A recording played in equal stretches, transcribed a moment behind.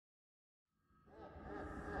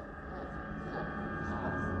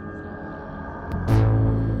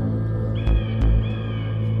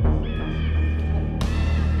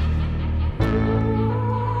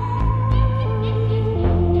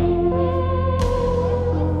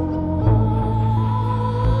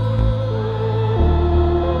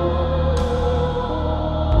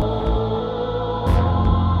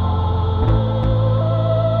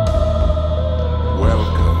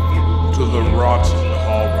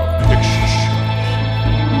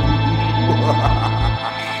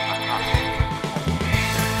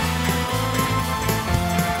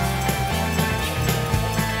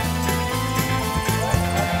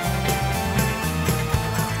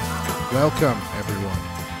Welcome, everyone,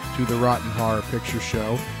 to the Rotten Horror Picture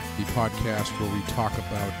Show, the podcast where we talk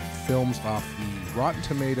about films off the Rotten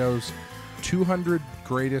Tomatoes 200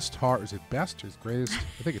 greatest horror... Is it best or is it greatest?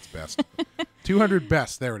 I think it's best. 200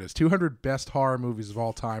 best. There it is. 200 best horror movies of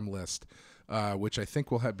all time list, which I think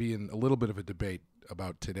will be in a little bit of a debate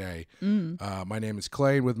about today. My name is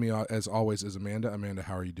Clay. With me, as always, is Amanda. Amanda,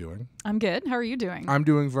 how are you doing? I'm good. How are you doing? I'm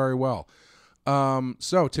doing very well.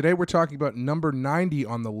 So today we're talking about number 90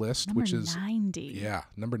 on the list, which is 90. Yeah,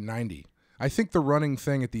 number 90. I think the running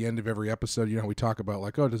thing at the end of every episode, you know, we talk about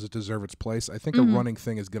like, oh, does it deserve its place? I think a running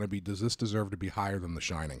thing is going to be, does this deserve to be higher than The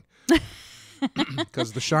Shining?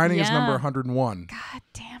 Because The Shining is number 101. God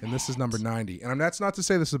damn it. And this is number 90. And that's not to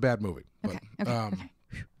say this is a bad movie. Okay. But,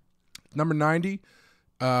 number 90,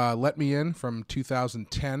 Let Me In from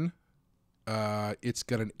 2010. It's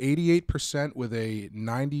got an 88% with a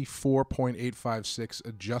 94.856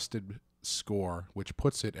 adjusted score, which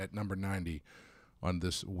puts it at number 90 on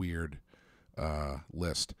this weird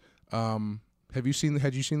list. Had you seen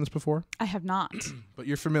this before? I have not. But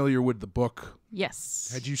you're familiar with the book.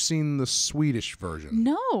 Yes. Had you seen the Swedish version?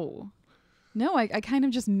 No, I kind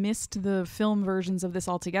of just missed the film versions of this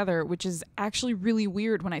altogether, which is actually really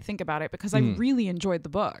weird when I think about it because I really enjoyed the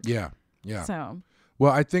book. Yeah. So.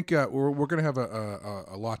 Well, I think we're going to have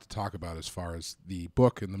a lot to talk about as far as the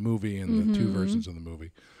book and the movie and the two versions of the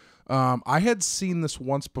movie. I had seen this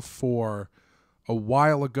once before a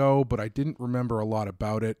while ago, but I didn't remember a lot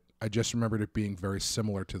about it. I just remembered it being very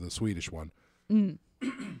similar to the Swedish one.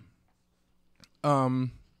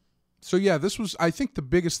 So yeah, this was, I think the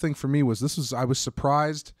biggest thing for me was I was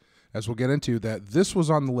surprised, as we'll get into, that this was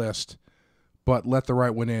on the list, but Let the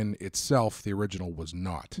Right One In itself, the original, was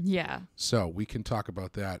not. Yeah. So we can talk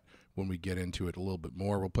about that when we get into it a little bit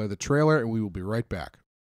more. We'll play the trailer and we will be right back.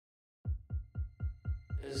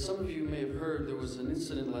 As some of you may have heard, there was an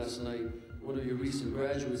incident last night. One of your recent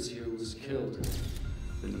graduates here was killed.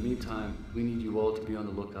 In the meantime, we need you all to be on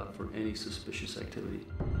the lookout for any suspicious activity.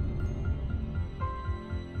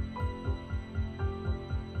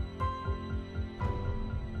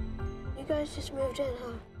 You guys just moved in,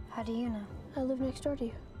 huh? How do you know? I live next door to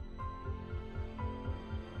you.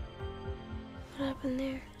 What happened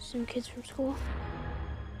there? Some kids from school?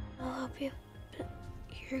 I'll help you. But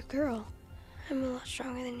you're a girl. I'm a lot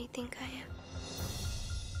stronger than you think I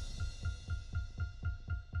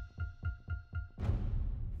am.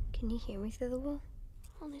 Can you hear me through the wall?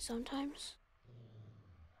 Only sometimes.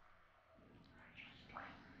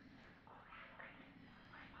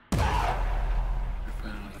 We found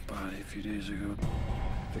another body a few days ago.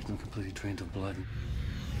 Victim completely drained of blood.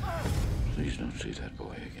 Please don't see that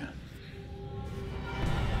boy again.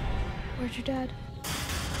 Where's your dad?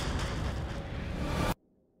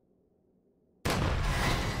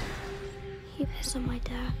 He pissed on my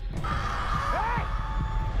dad. Hey!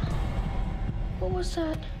 What was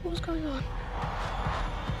that? What was going on?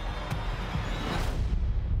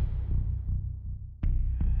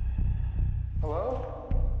 Hello?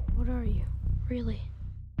 What are you? Really?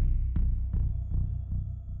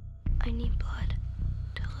 I need blood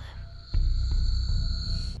to live.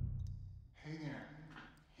 Hey there.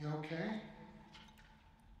 You okay?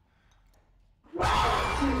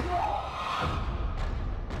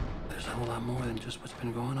 There's a whole lot more than just what's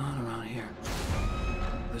been going on around here.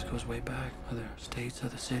 This goes way back. Other states,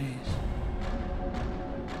 other cities.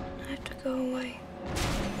 I have to go away.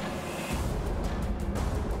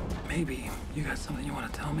 Maybe you got something you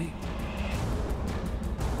want to tell me?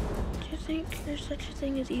 Do you think there's such a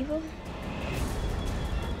thing as evil?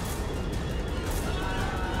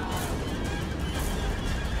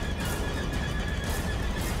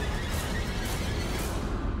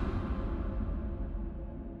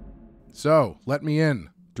 So, Let Me In,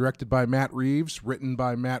 directed by Matt Reeves, written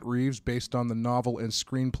by Matt Reeves, based on the novel and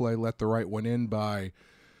screenplay Let the Right One In by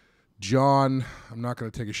John, I'm not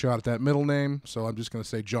going to take a shot at that middle name, so I'm just going to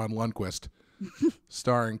say John Lundquist,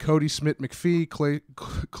 starring Kodi Smit-McPhee,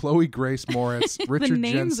 Chloë Grace Moretz, Richard Jenkins. The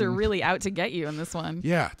names are really out to get you in this one.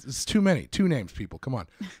 Yeah, it's too many. Two names, people. Come on.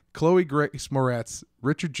 Chloë Grace Moretz,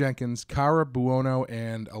 Richard Jenkins, Cara Buono,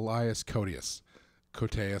 and Elias Koteas.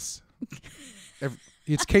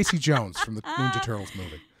 It's Casey Jones from the Ninja Turtles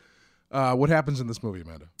movie. What happens in this movie,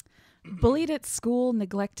 Amanda? Bullied at school,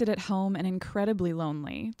 neglected at home, and incredibly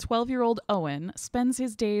lonely, 12-year-old Owen spends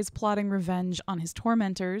his days plotting revenge on his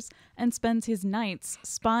tormentors and spends his nights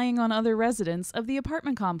spying on other residents of the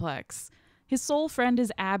apartment complex. His sole friend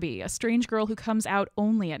is Abby, a strange girl who comes out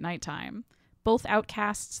only at nighttime. Both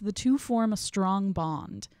outcasts, the two form a strong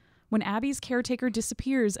bond. When Abby's caretaker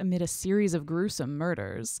disappears amid a series of gruesome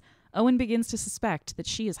murders, Owen begins to suspect that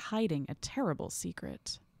she is hiding a terrible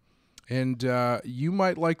secret. And you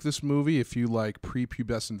might like this movie if you like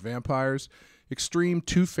prepubescent vampires, extreme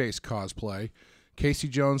Two-Face cosplay, Casey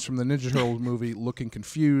Jones from the Ninja Turtles movie looking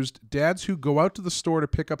confused, dads who go out to the store to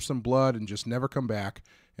pick up some blood and just never come back,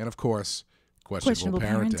 and of course, questionable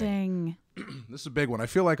parenting. This is a big one. I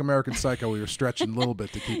feel like American Psycho, we were stretching a little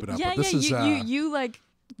bit to keep it up. Yeah, but this is,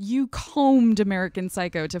 you combed American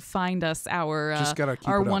Psycho to find us our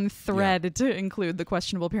one thread to include the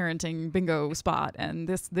questionable parenting bingo spot, and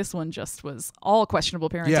this one just was all questionable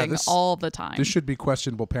parenting all the time. This should be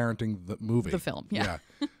questionable parenting the movie, the film. Yeah.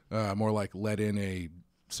 More like let in a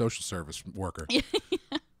social service worker.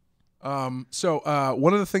 So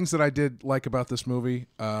one of the things that I did like about this movie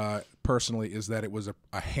personally is that it was a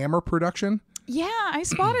Hammer production. Yeah, I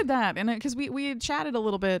spotted that, and because we had chatted a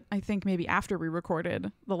little bit, I think maybe after we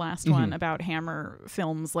recorded the last one about Hammer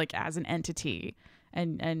Films like as an entity,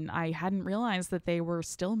 and I hadn't realized that they were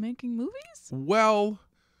still making movies. Well,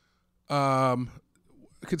 I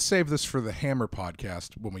could save this for the Hammer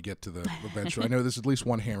podcast when we get to the eventually. I know there's at least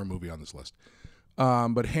one Hammer movie on this list,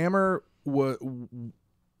 but Hammer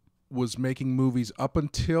was making movies up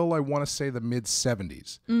until I want to say the mid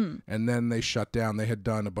 70s, and then they shut down. They had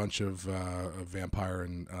done a bunch of vampire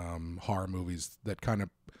and horror movies that kind of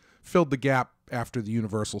filled the gap after the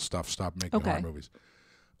Universal stuff stopped making horror movies.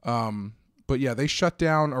 But yeah, they shut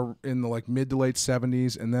down in the like mid to late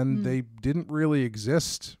 70s, and then they didn't really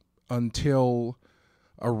exist until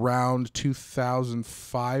around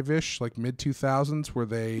 2005-ish, like mid 2000s, where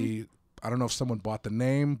they. I don't know if someone bought the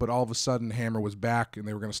name, but all of a sudden Hammer was back and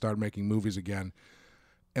they were going to start making movies again.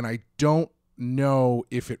 And I don't know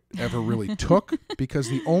if it ever really took, because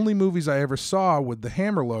the only movies I ever saw with the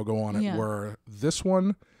Hammer logo on it were this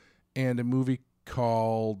one and a movie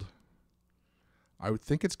called, I would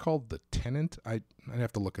think it's called The Tenant. I'd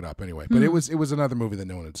have to look it up anyway, but it was another movie that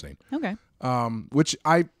no one had seen. Okay. Which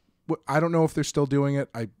I don't know if they're still doing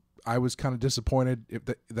it. I was kind of disappointed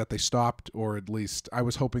that they stopped, or at least I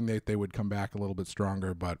was hoping that they would come back a little bit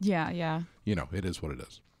stronger. But yeah, you know, it is what it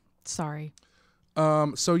is. Sorry.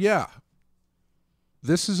 So yeah,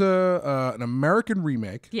 this is an American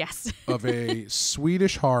remake. Yes. Of a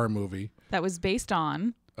Swedish horror movie that was based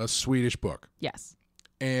on a Swedish book. Yes.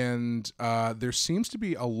 And there seems to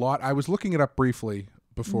be a lot. I was looking it up briefly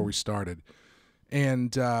before we started.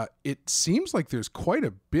 And it seems like there's quite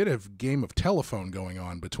a bit of game of telephone going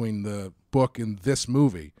on between the book and this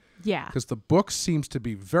movie. Yeah. Because the book seems to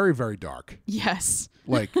be very, very dark. Yes.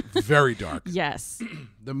 Like, very dark. Yes.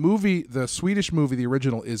 The Swedish movie, the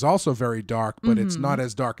original, is also very dark, but it's not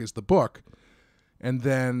as dark as the book. And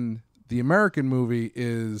then the American movie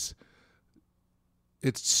it's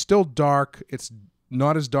still dark. It's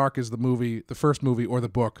not as dark as the first movie or the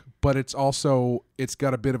book, but it's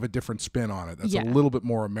got a bit of a different spin on it. That's a little bit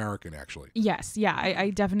more American, actually. Yes. Yeah. I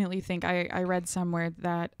definitely think I read somewhere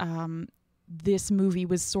that this movie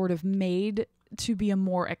was sort of made to be a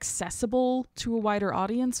more accessible to a wider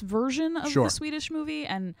audience version of the Swedish movie.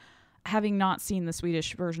 And having not seen the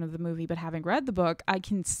Swedish version of the movie, but having read the book, I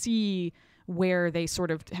can see where they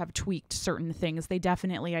sort of have tweaked certain things. They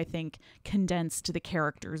definitely, I think, condensed the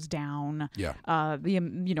characters down. Yeah.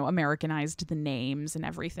 Americanized the names and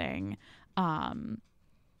everything. And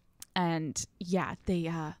yeah,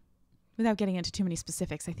 they without getting into too many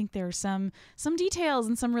specifics, I think there are some details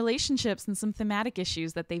and some relationships and some thematic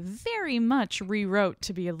issues that they very much rewrote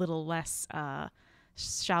to be a little less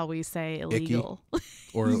shall we say illegal. Icky.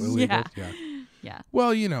 Or illegal. Yeah. Yeah. Well,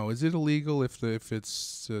 is it illegal if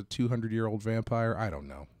it's a 200-year-old vampire? I don't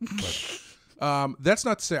know. But that's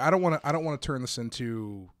not to say I don't want to turn this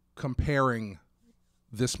into comparing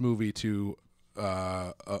this movie to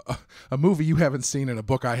a movie you haven't seen and a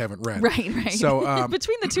book I haven't read. Right. So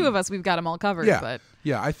between the two of us, we've got them all covered. Yeah. But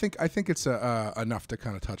yeah, I think it's enough to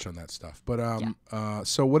kind of touch on that stuff. But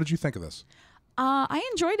so what did you think of this? I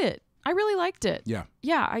enjoyed it. I really liked it. Yeah.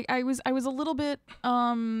 Yeah. I was a little bit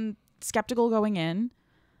skeptical going in.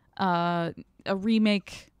 A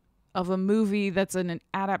remake of a movie that's an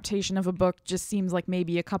adaptation of a book just seems like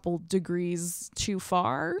maybe a couple degrees too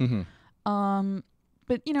far.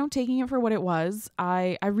 But taking it for what it was,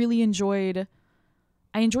 I really enjoyed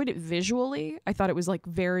it visually. I thought it was like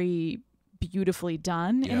very beautifully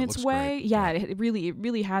done in its way. Great. Yeah, it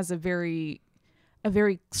really has a very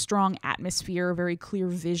strong atmosphere, a very clear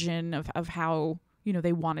vision of how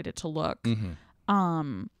they wanted it to look.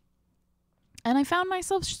 And I found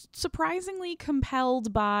myself surprisingly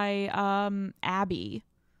compelled by Abby.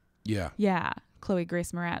 Yeah. Yeah, Chloë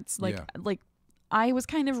Grace Moretz. Like I was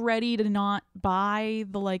kind of ready to not buy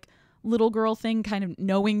the like little girl thing, kind of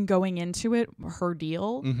knowing going into it her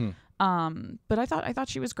deal. But I thought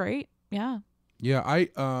she was great. Yeah. Yeah,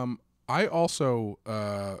 I also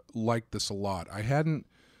liked this a lot. I hadn't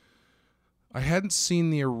seen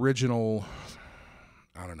the original.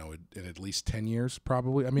 I don't know, in at least 10 years,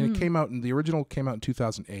 probably. I mean, the original came out in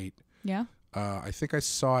 2008. Yeah. I think I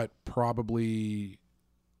saw it probably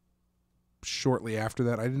shortly after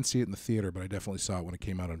that. I didn't see it in the theater, but I definitely saw it when it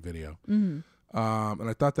came out on video. And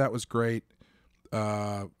I thought that was great.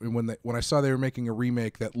 And when I saw they were making a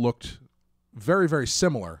remake that looked very, very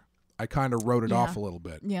similar, I kind of wrote it off a little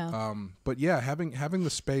bit. Yeah. But yeah, having the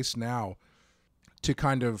space now to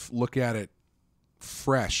kind of look at it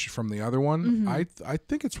fresh from the other one, I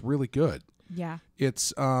think it's really good. Yeah.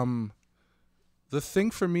 It's the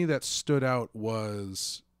thing for me that stood out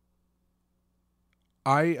was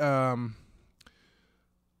I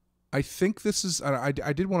think this is I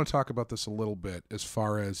did want to talk about this a little bit as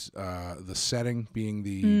far as the setting being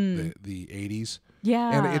the 80s.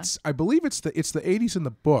 Yeah. And I believe it's the 80s in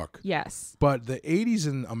the book. Yes. But the 80s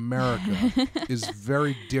in America is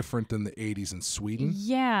very different than the 80s in Sweden.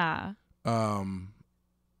 Yeah.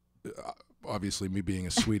 Obviously, me being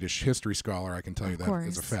a Swedish history scholar, I can tell you that course.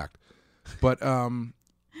 as a fact. But and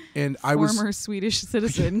former Swedish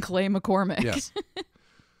citizen Chloë McCormick. Yes.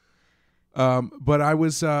 But I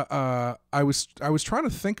was trying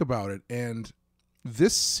to think about it, and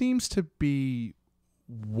this seems to be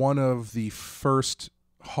one of the first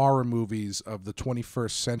horror movies of the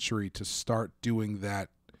 21st century to start doing that.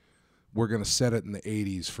 We're going to set it in the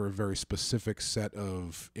 80s for a very specific set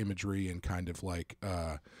of imagery and kind of like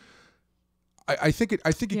I think it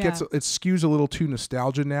skews a little too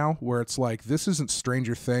nostalgia now, where it's like, this isn't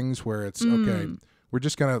Stranger Things where it's okay, we're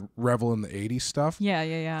just going to revel in the 80s stuff.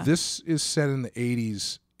 Yeah. This is set in the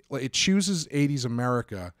 80s. It chooses 80s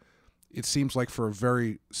America, it seems like, for a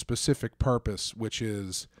very specific purpose, which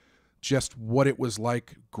is just what it was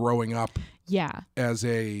like growing up as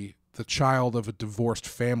the child of a divorced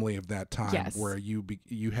family of that time, where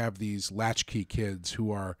you have these latchkey kids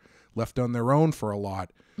who are left on their own for a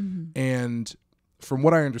lot. And from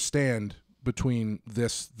what I understand, between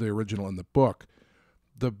the original and the book,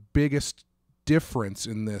 the biggest difference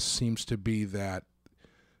in this seems to be that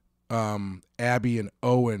Abby and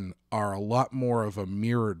Owen are a lot more of a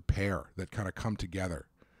mirrored pair that kind of come together.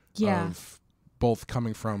 Yeah. Of both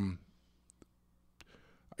coming from,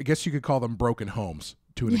 I guess you could call them broken homes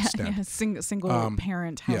to an extent. Yeah, single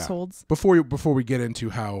parent households. Yeah. Before we get into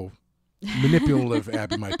how manipulative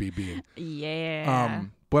Abby might be being. Yeah.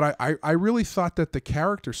 But I really thought that the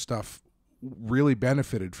character stuff really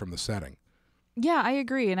benefited from the setting. Yeah, I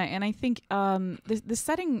agree, and I think the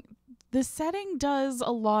setting does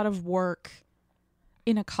a lot of work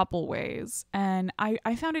in a couple ways, and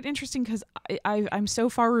I found it interesting because I'm so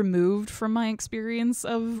far removed from my experience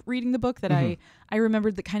of reading the book that I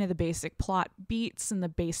remembered the basic plot beats and the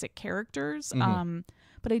basic characters,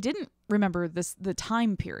 but I didn't remember the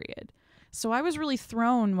time period. So I was really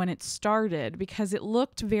thrown when it started because it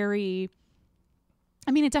looked very,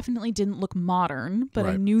 I mean, it definitely didn't look modern, but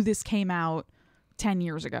I knew this came out 10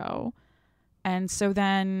 years ago. And so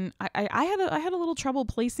then I had a little trouble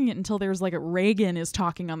placing it until there was like Reagan is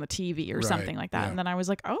talking on the TV or something like that. Yeah. And then I was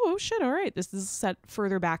like, oh shit, all right, this is set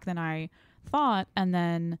further back than I thought. And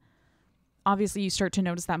then obviously you start to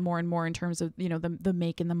notice that more and more in terms of, the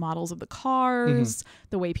make and the models of the cars,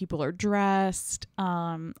 the way people are dressed.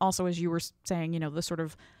 Also, as you were saying, the sort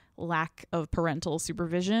of lack of parental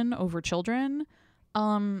supervision over children.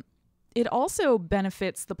 It also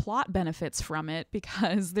the plot benefits from it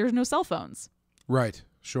because there's no cell phones. Right.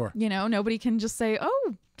 Sure. Nobody can just say,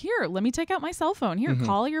 oh, here, let me take out my cell phone. Here,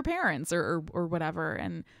 call your parents or whatever.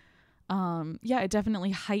 And it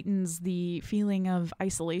definitely heightens the feeling of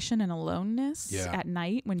isolation and aloneness at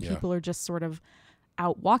night when people are just sort of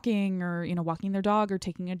out walking or, walking their dog or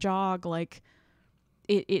taking a jog. Like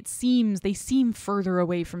they seem further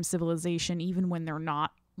away from civilization even when they're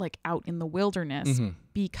not like out in the wilderness,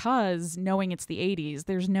 because knowing it's the 80s,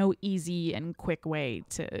 there's no easy and quick way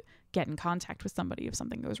to get in contact with somebody if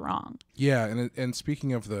something goes wrong. Yeah, and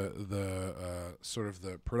speaking of the sort of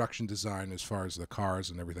the production design as far as the cars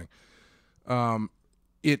and everything, have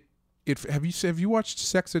you watched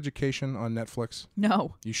Sex Education on Netflix?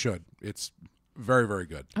 No. You should. It's very, very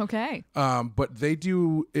good. Okay. But they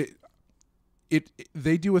do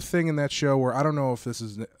they do a thing in that show where I don't know if this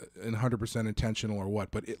is 100% intentional or what,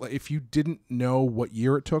 but if you didn't know what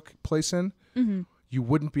year it took place in, you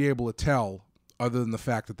wouldn't be able to tell other than the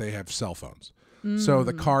fact that they have cell phones. So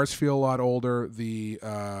the cars feel a lot older. The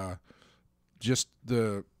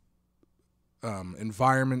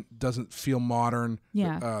environment doesn't feel modern.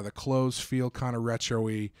 Yeah. The clothes feel kind of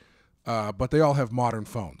retro-y. but they all have modern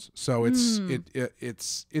phones. So it's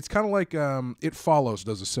kind of like It Follows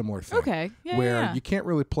does a similar thing. Okay. Yeah, where you can't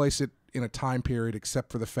really place it in a time period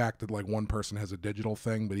except for the fact that like one person has a digital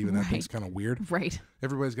thing, but even that thing's kind of weird. Right.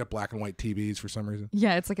 Everybody's got black and white TVs for some reason.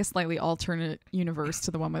 Yeah, it's like a slightly alternate universe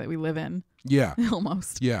to the one that we live in. Yeah.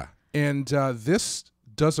 Almost. Yeah. And this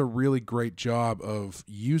does a really great job of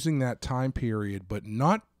using that time period, but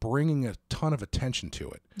not bringing a ton of attention to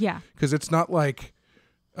it. Yeah. Because it's not like,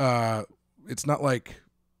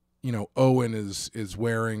 you know, Owen is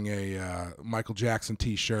wearing a Michael Jackson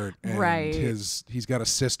T-shirt, and he's got a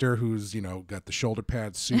sister who's, you know, got the shoulder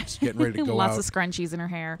pad suits getting ready to go Lots out. of scrunchies in her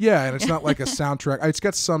hair. Yeah, and it's not like a soundtrack. It's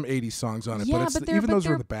got some 80s songs on it, Yeah, but but even those are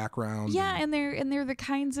they're in the background. Yeah, and they're the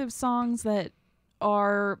kinds of songs that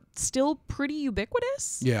are still pretty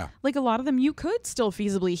ubiquitous. Yeah. Like a lot of them you could still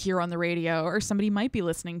feasibly hear on the radio, or somebody might be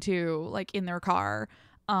listening to like in their car.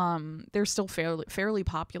 They're still fairly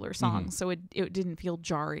popular songs, so it didn't feel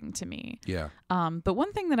jarring to me. Yeah. But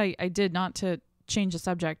one thing that I did, not to change the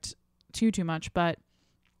subject too much, but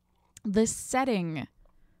the setting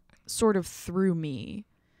sort of threw me.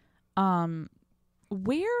 So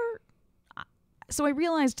I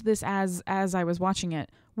realized this as I was watching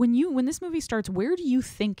it. When this movie starts, where do you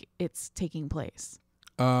think it's taking place?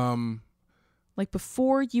 Like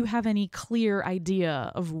before you have any clear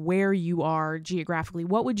idea of where you are geographically,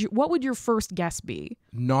 what would your first guess be?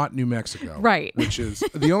 Not New Mexico. Right. Which is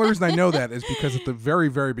the only reason I know that is because at the very,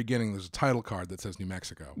 very beginning there's a title card that says New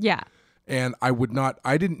Mexico. Yeah. And I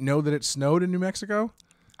didn't know that it snowed in New Mexico.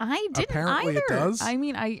 I didn't Apparently either. It does. I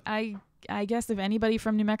mean, I guess if anybody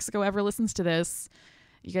from New Mexico ever listens to this,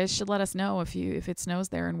 you guys should let us know if it snows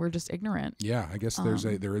there and we're just ignorant. Yeah, I guess there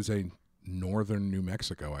is a northern New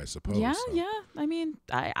Mexico, I suppose. Yeah, so. yeah. I mean,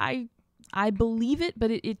 I believe it,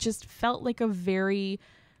 but it just felt like a very...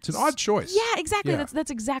 It's an odd choice. Yeah, exactly. Yeah.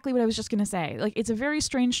 That's exactly what I was just going to say. Like, it's a very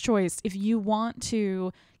strange choice if you want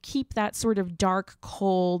to keep that sort of dark,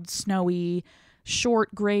 cold, snowy,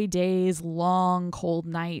 short gray days, long cold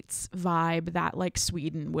nights vibe that like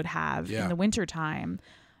Sweden would have in the wintertime.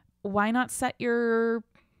 Why not set your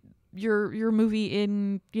movie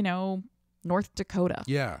in, you know, North Dakota?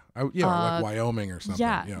 Yeah. Like Wyoming or something.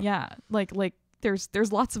 Yeah. Like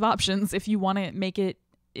there's lots of options if you want to make it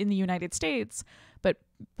in the United States, but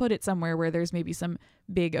put it somewhere where there's maybe some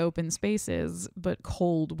big open spaces, but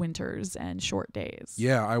cold winters and short days.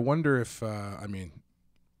 Yeah, I wonder if,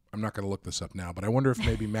 I'm not going to look this up now, but I wonder if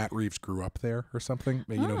maybe Matt Reeves grew up there or something.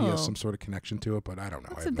 Maybe, he has some sort of connection to it, but I don't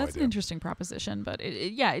know. That's an interesting proposition, but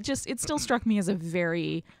it still struck me as a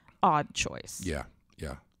very odd choice. Yeah.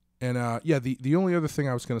 And the only other thing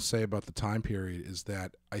I was going to say about the time period is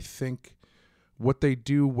that I think what they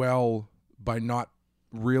do well by not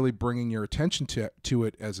really bringing your attention to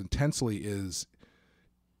it as intensely is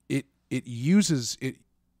it uses it.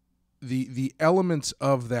 The elements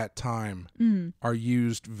of that time are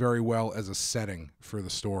used very well as a setting for the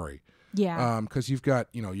story. Yeah. Because you've got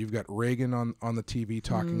Reagan on the TV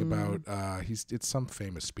talking about it's some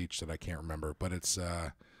famous speech that I can't remember, but it's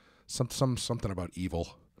something about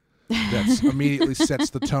evil that immediately sets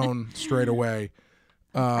the tone straight away.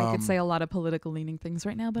 I could say a lot of political leaning things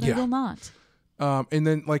right now, but I will not. And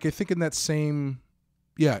then like I think in the same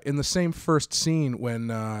first scene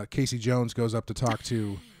when Casey Jones goes up to talk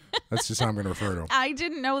to. That's just how I'm going to refer to him. I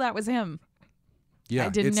didn't know that was him. Yeah, I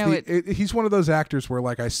didn't know it. He's one of those actors where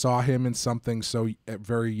like I saw him in something so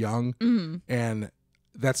very young, and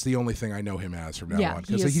that's the only thing I know him as from now on.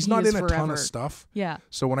 Because he's not in a ton of stuff. Yeah.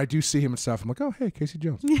 So when I do see him and stuff, I'm like, oh, hey, Casey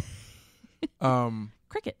Jones.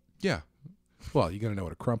 Cricket. Yeah. Well, you got to know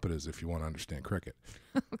what a crumpet is if you want to understand cricket.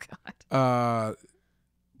 Oh God.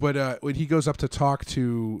 But when he goes up to talk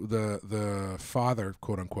to the father,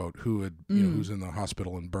 quote unquote, who had who's in the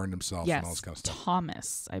hospital and burned himself and all this kind of stuff.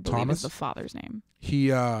 Thomas, I believe, is the father's name.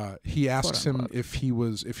 He asks him if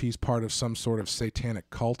he's part of some sort of satanic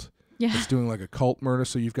cult. Yeah. That's doing like a cult murder.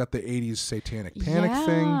 So you've got the 80s satanic panic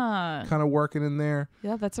thing kind of working in there.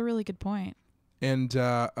 Yeah, that's a really good point. And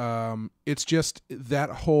it's just that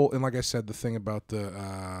whole, and like I said, the thing about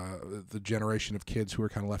the generation of kids who are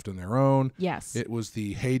kind of left on their own. Yes. It was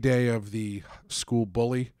the heyday of the school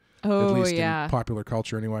bully. Oh, at least in popular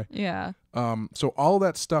culture anyway. Yeah. So all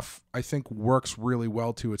that stuff, I think, works really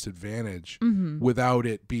well to its advantage without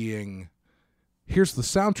it being, here's the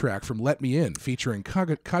soundtrack from Let Me In featuring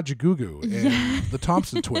Kajagoogoo and the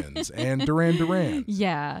Thompson Twins and Duran Duran.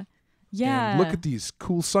 Yeah. Yeah. And look at these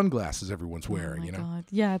cool sunglasses everyone's wearing, God.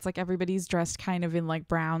 Yeah, it's like everybody's dressed kind of in like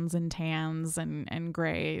browns and tans and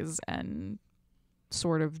grays and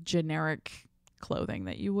sort of generic clothing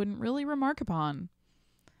that you wouldn't really remark upon.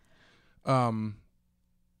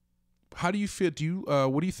 how do you feel?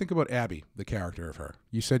 What do you think about Abby, the character of her?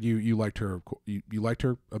 You said you liked her. You liked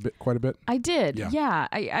her quite a bit. I did. Yeah. Yeah,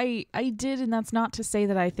 I did, and that's not to say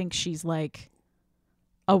that I think she's like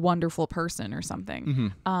a wonderful person or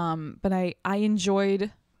something. Mm-hmm. But I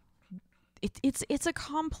enjoyed. It's a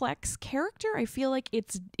complex character. I feel like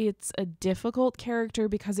it's a difficult character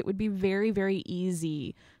because it would be very, very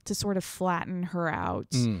easy to sort of flatten her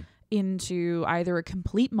out into either a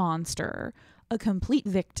complete monster, a complete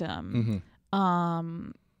victim,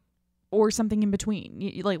 or something in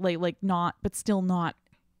between. Like not, but still not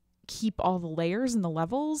keep all the layers and the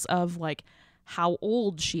levels of like how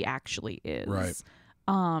old she actually is. Right.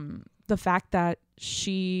 The fact that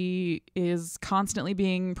she is constantly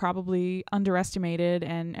being probably underestimated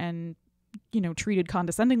and treated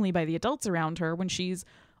condescendingly by the adults around her when she's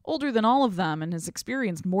older than all of them and has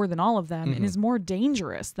experienced more than all of them and is more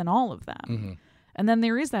dangerous than all of them. And then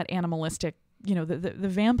there is that animalistic, the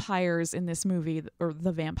vampires in this movie, or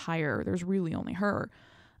the vampire, there's really only her.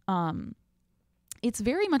 It's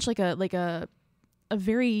very much like a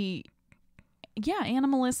very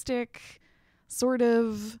animalistic sort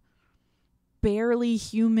of barely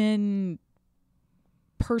human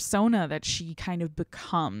persona that she kind of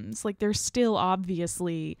becomes. Like there's still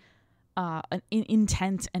obviously an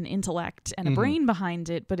intent and intellect and a brain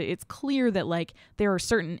behind it, but it's clear that like there are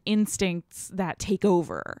certain instincts that take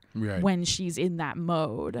over when she's in that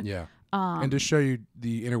mode. Yeah. And to show you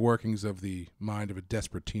the inner workings of the mind of a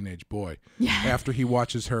desperate teenage boy, after he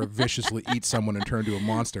watches her viciously eat someone and turn to a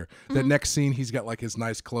monster, the next scene he's got like his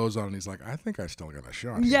nice clothes on and he's like, I think I still got a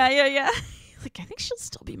shot. Yeah. Like I think she'll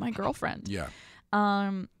still be my girlfriend. Yeah.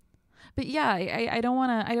 But yeah, I don't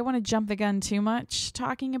want to jump the gun too much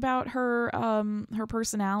talking about her her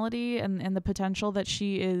personality and the potential that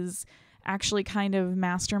she is actually kind of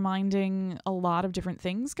masterminding a lot of different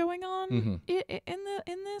things going on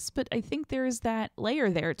in this. But I think there is that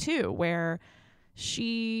layer there too, where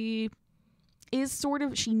she is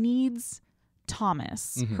she needs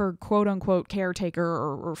Thomas, her quote unquote caretaker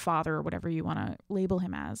or father or whatever you want to label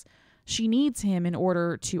him as. She needs him in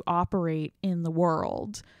order to operate in the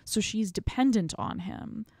world. So she's dependent on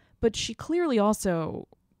him, but she clearly also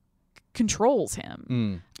controls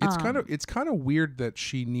him. It's kind of weird that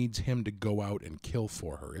she needs him to go out and kill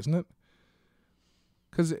for her, isn't it?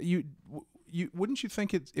 Because you wouldn't you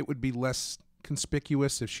think it would be less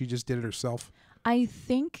conspicuous if she just did it herself? I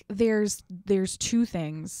think there's two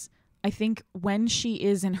things. I think when she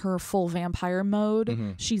is in her full vampire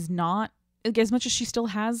mode, she's not, as much as she still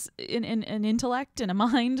has an intellect and a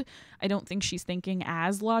mind, I don't think she's thinking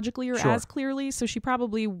as logically or as clearly. So she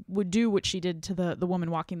probably would do what she did to the woman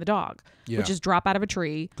walking the dog, which is drop out of a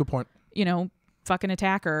tree. Good point. Fucking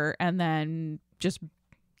attack her and then just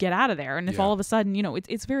get out of there. And if all of a sudden,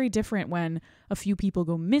 it's very different when a few people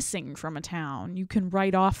go missing from a town. You can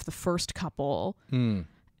write off the first couple and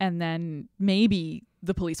then maybe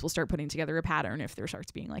the police will start putting together a pattern if there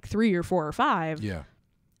starts being like 3 or 4 or 5. Yeah.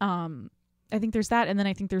 I think there's that, and then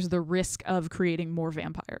I think there's the risk of creating more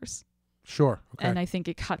vampires. Sure. Okay. And I think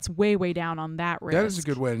it cuts way, way down on that risk. That is a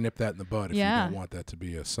good way to nip that in the bud if you don't want that to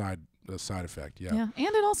be a side effect. Yeah. Yeah.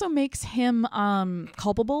 And it also makes him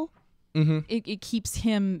culpable. It keeps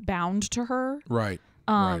him bound to her. Right.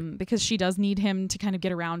 Because she does need him to kind of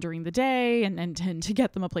get around during the day and to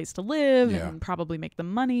get them a place to live and probably make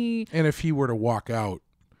them money. And if he were to walk out,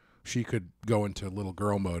 she could go into little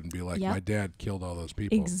girl mode and be like, my dad killed all those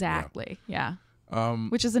people. Exactly. Yeah.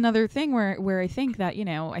 Which is another thing where I think that,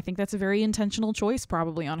 I think that's a very intentional choice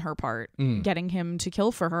probably on her part. Getting him to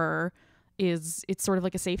kill for her it's sort of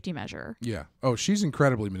like a safety measure. Yeah. Oh, she's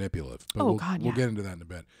incredibly manipulative. But we'll get into that in a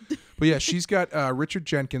bit. But yeah, she's got Richard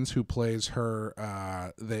Jenkins who plays her.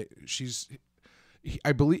 I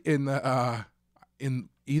believe in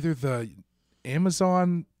either the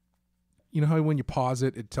Amazon. You know how when you pause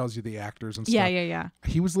it, it tells you the actors and stuff? Yeah.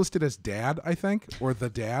 He was listed as dad, I think, or the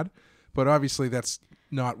dad. But obviously that's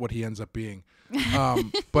not what he ends up being.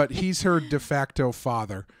 But he's her de facto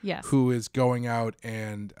father who is going out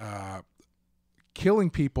and killing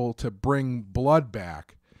people to bring blood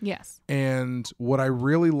back. Yes. And what I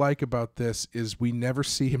really like about this is we never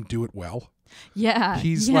see him do it well. Yeah.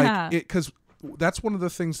 He's like, because that's one of the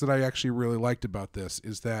things that I actually really liked about this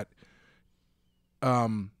is that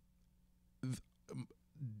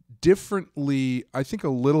differently, I think a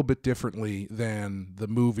little bit differently than the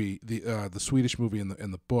movie, the Swedish movie in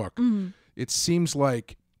the book. It seems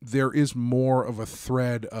like there is more of a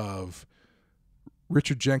thread of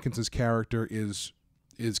Richard Jenkins's character is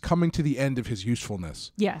is coming to the end of his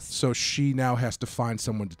usefulness. Yes. So she now has to find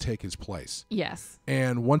someone to take his place. Yes.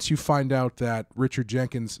 And once you find out that Richard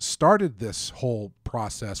Jenkins started this whole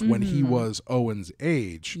process when he was Owen's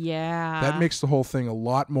age, that makes the whole thing a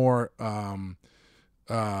lot more.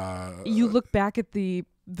 You look back at the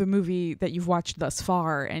movie that you've watched thus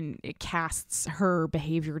far, and it casts her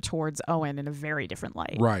behavior towards Owen in a very different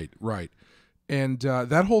light. Right. And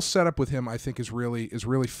that whole setup with him, I think, is really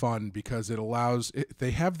fun because it allows.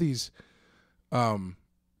 They have these,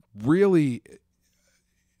 really.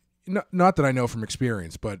 Not that I know from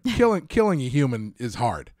experience, but killing a human is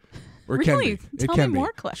hard, or really? It can be. Tell me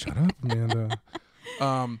more, Clay. Shut up, Amanda.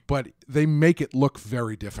 But they make it look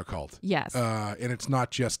very difficult. Yes. And it's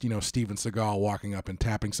not just Steven Seagal walking up and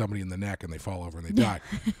tapping somebody in the neck and they fall over and they die.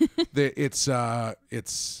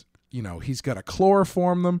 It's he's got to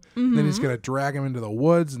chloroform them, and then he's got to drag him into the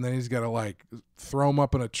woods, and then he's got to like throw him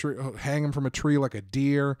up in a tree, hang him from a tree like a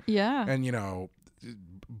deer. Yeah. And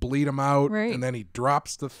bleed him out, right. And then he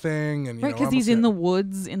drops the thing, and right, because he's in the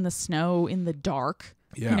woods, in the snow, in the dark.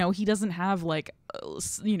 Yeah. He doesn't have like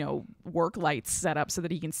work lights set up so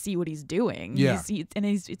that he can see what he's doing. Yeah.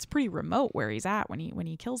 It's pretty remote where he's at when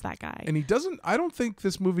he kills that guy. And he doesn't. I don't think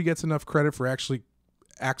this movie gets enough credit for actually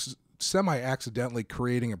semi-accidentally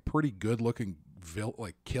creating a pretty good-looking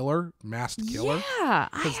masked killer. Yeah,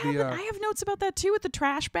 I have notes about that too with the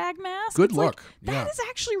trash bag mask. Good look. That is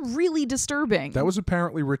actually really disturbing. That was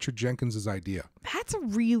apparently Richard Jenkins' idea. That's a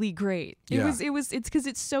really great. Yeah. It's because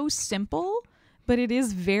it's so simple, but it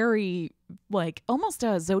is very like almost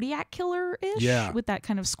a Zodiac killer-ish with that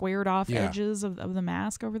kind of squared off edges of the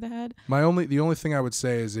mask over the head. The only thing I would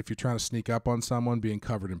say is if you're trying to sneak up on someone, being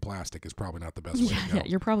covered in plastic is probably not the best way to go. Yeah,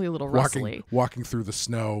 you're probably a little rustly. Walking through the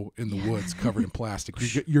snow in the woods covered in plastic,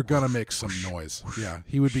 you're gonna make some noise. Yeah,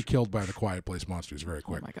 he would be killed by the Quiet Place monsters very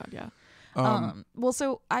quick. Oh my god, yeah. Well,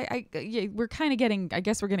 so we're kind of getting. I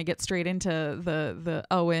guess we're gonna get straight into the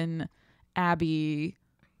Owen Abby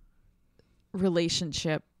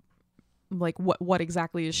relationship, like what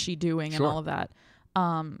exactly is she doing and all of that.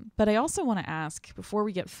 But I also want to ask before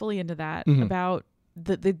we get fully into that about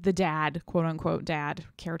the dad, quote unquote dad,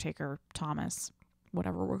 caretaker, Thomas,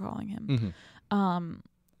 whatever we're calling him.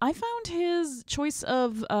 I found his choice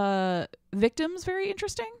of victims very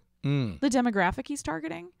interesting. The demographic he's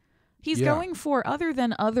targeting. He's going for other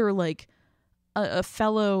than like a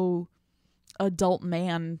fellow adult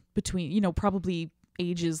man between, probably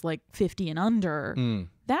ages like 50 and under.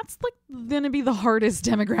 That's like going to be the hardest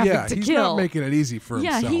demographic to he's kill. Not making it easy for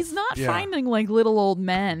himself. Yeah, he's not finding like little old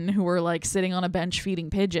men who are like sitting on a bench feeding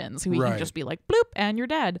pigeons who he can just be like, bloop, and you're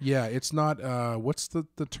dead. Yeah, it's not, what's the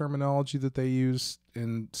terminology that they use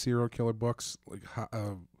in serial killer books? Like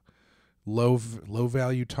low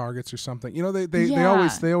value targets or something. They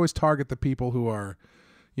always target the people who are,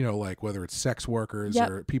 like whether it's sex workers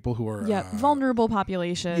or people who are vulnerable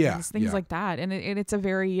populations, things like that. And it's a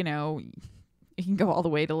very, you can go all the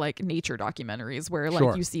way to like nature documentaries where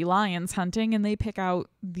like you see lions hunting and they pick out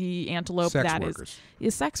the antelope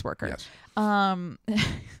is sex worker. Yes.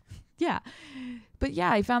 Yeah. But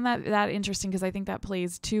yeah, I found that interesting because I think that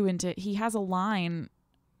plays too into, he has a line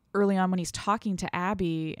early on when he's talking to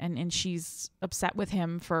Abby and she's upset with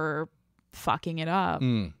him for fucking it up.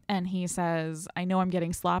 And he says, I know I'm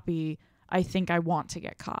getting sloppy. I think I want to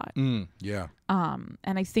get caught. Yeah. And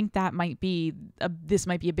I think that might be this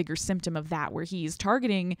might be a bigger symptom of that, where he's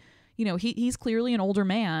targeting, he's clearly an older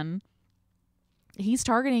man. He's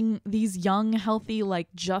targeting these young, healthy, like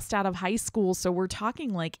just out of high school. So we're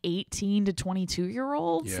talking like 18 to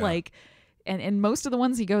 22-year-olds. Yeah. Like, and most of the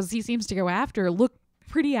ones he seems to go after look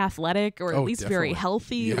pretty athletic or at least definitely. very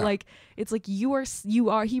healthy. Yeah. Like, it's like he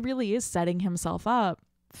really is setting himself up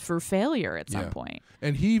for failure at some point.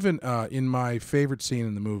 And he even in my favorite scene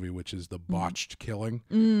in the movie, which is the botched killing,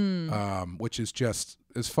 which is just,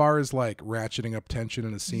 as far as like ratcheting up tension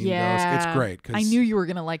in a scene goes, it's great. I knew you were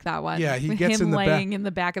gonna like that one. Yeah, he gets in the laying in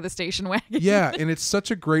the back of the station wagon. Yeah, and it's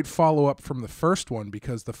such a great follow up from the first one,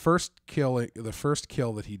 because the first kill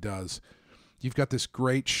that he does, you've got this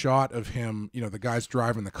great shot of him, the guy's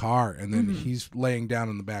driving the car and then he's laying down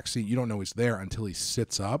in the back seat. You don't know he's there until he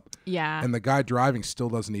sits up. Yeah. And the guy driving still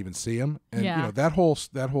doesn't even see him. And that whole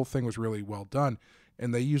thing was really well done.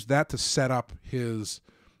 And they used that to set up his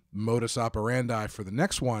modus operandi for the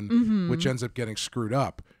next one, which ends up getting screwed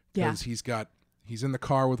up because he's in the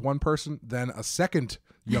car with one person, then a second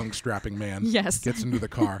young strapping man gets into the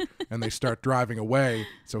car and they start driving away,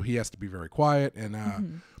 so he has to be very quiet and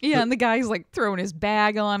and the guy's like throwing his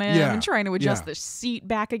bag on him and trying to adjust the seat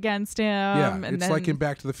back against him. And it's like in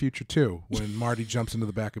Back to the Future 2 when Marty jumps into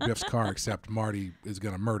the back of Biff's car, except Marty is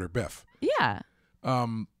gonna murder Biff.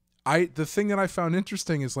 The thing that I found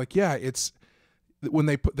interesting is like, yeah, it's when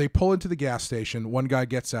they pull into the gas station, one guy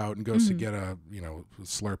gets out and goes to get a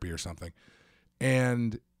Slurpee or something,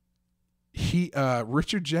 and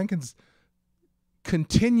Richard Jenkins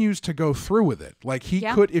continues to go through with it. Like he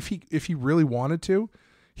could, if he really wanted to,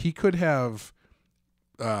 he could have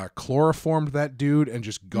chloroformed that dude and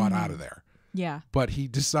just got out of there. Yeah. But he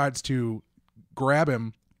decides to grab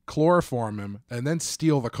him, chloroform him, and then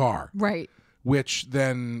steal the car. Right. Which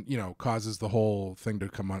then, causes the whole thing to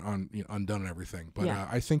come undone and everything. But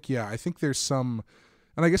I think there's some,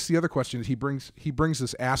 and I guess the other question is he brings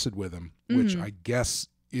this acid with him, which I guess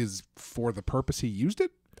is for the purpose he used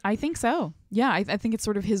it. I think so. Yeah, I think it's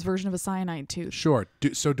sort of his version of a cyanide too. Sure.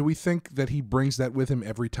 So do we think that he brings that with him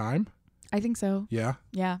every time? I think so. Yeah.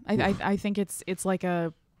 Yeah. I think it's like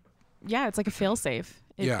a failsafe.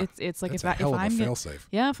 It's like that's if hell of I'm a failsafe.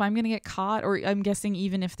 if I'm gonna get caught, or I'm guessing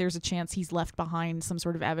even if there's a chance he's left behind some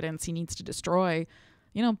sort of evidence he needs to destroy,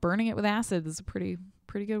 burning it with acid is a pretty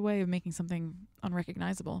good way of making something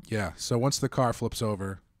unrecognizable. Yeah. So once the car flips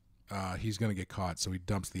over, he's gonna get caught. So he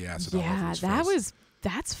dumps the acid all over his face.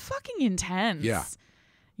 That's fucking intense. Yeah.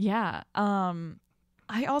 Yeah. I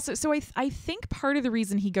think part of the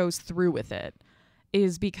reason he goes through with it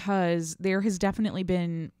is because there has definitely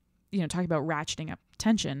been, talking about ratcheting up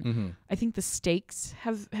tension. Mm-hmm. I think the stakes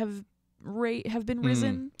have been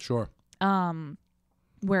risen. Sure.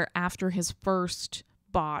 Where after his first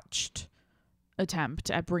botched attempt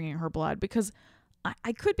at bringing her blood, because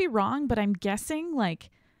I could be wrong, but I'm guessing like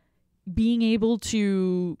being able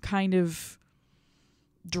to kind of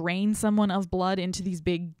drain someone of blood into these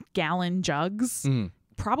big gallon jugs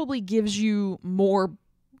probably gives you more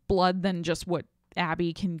blood than just what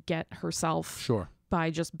Abby can get herself. Sure.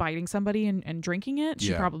 By just biting somebody and drinking it.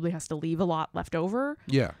 She probably has to leave a lot left over.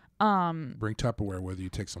 Yeah. Bring Tupperware whether you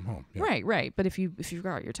take some home. Yeah. Right. But if you've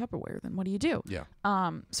got your Tupperware, then what do you do? Yeah.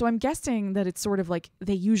 So I'm guessing that it's sort of like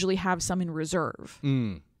they usually have some in reserve.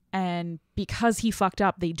 And because he fucked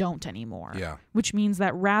up, they don't anymore. Yeah. Which means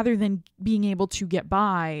that rather than being able to get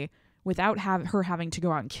by without her having to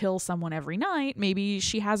go out and kill someone every night, maybe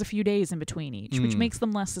she has a few days in between each, which makes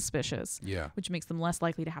them less suspicious. Yeah. Which makes them less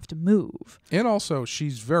likely to have to move. And also,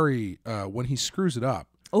 she's very, when he screws it up,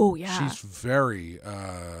 she's very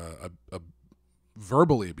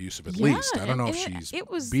verbally abusive, at least. I don't know if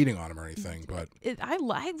she's beating on him or anything, but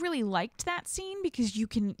I really liked that scene because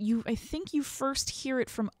I think you first hear it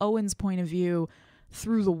from Owen's point of view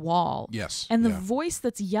through the wall. Yes. And the voice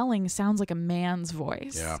that's yelling sounds like a man's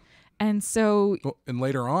voice. Yeah. And so... and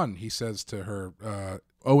later on, he says to her,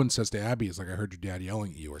 Owen says to Abby, "It's like I heard your dad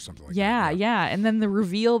yelling at you," or something like that. Yeah. And then the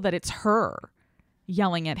reveal that it's her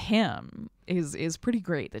yelling at him is pretty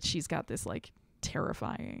great, that she's got this like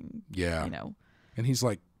terrifying, and he's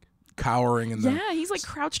like cowering in the... Yeah, he's like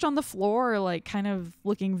crouched on the floor, like kind of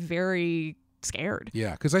looking very scared.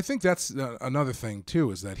 Yeah, because I think that's another thing too,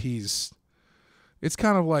 is that it's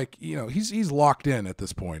kind of like, he's locked in at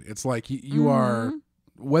this point. It's like you are...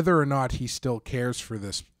 Whether or not he still cares for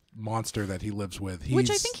this monster that he lives with,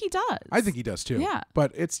 which I think he does. I think he does too. Yeah,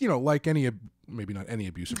 but it's like any, maybe not any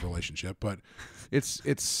abusive relationship, but it's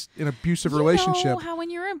an abusive relationship. Know how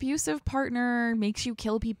when your abusive partner makes you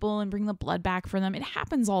kill people and bring the blood back for them, it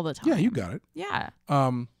happens all the time. Yeah, you got it. Yeah.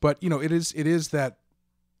 But it is that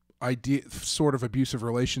idea, sort of abusive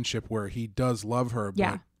relationship where he does love her,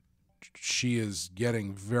 but she is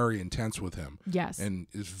getting very intense with him. Yes, and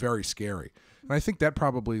is very scary. And I think that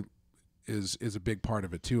probably is a big part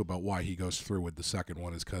of it too, about why he goes through with the second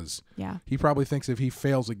one, is because he probably thinks if he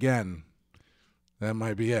fails again, that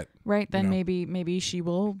might be it. Right. Then maybe she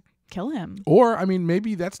will kill him. Or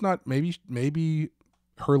maybe that's not. Maybe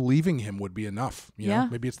her leaving him would be enough. You know?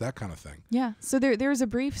 Maybe it's that kind of thing. Yeah. So there's a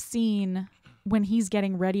brief scene when he's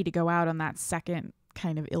getting ready to go out on that second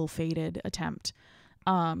kind of ill-fated attempt.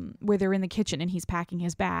 Where they're in the kitchen and he's packing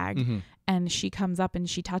his bag, and she comes up and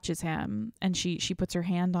she touches him and she puts her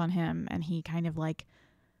hand on him, and he kind of like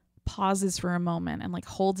pauses for a moment and like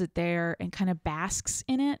holds it there and kind of basks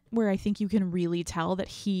in it, where I think you can really tell that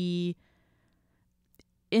he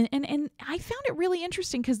and I found it really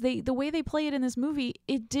interesting because the way they play it in this movie,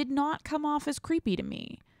 it did not come off as creepy to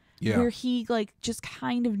me. Yeah. Where he like just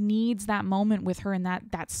kind of needs that moment with her and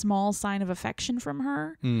that small sign of affection from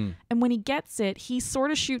her. And when he gets it, he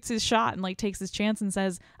sort of shoots his shot and like takes his chance and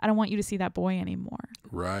says, "I don't want you to see that boy anymore."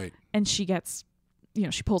 Right. And she gets,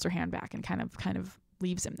 she pulls her hand back and kind of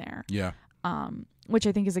leaves him there. Yeah. Which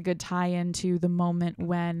I think is a good tie-in to the moment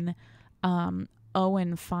when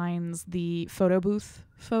Owen finds the photo booth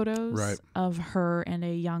photos of her and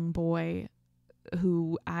a young boy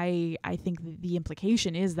who I think the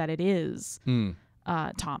implication is that it is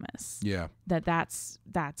Thomas. Yeah. That's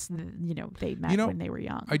they met when they were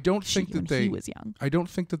young. I don't think that he was young. I don't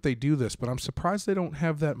think that they do this, but I'm surprised they don't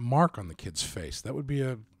have that mark on the kid's face. That would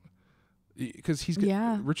be because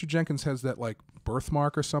Richard Jenkins has that like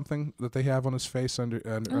birthmark or something that they have on his face under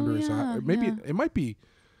his eye. Maybe it might be.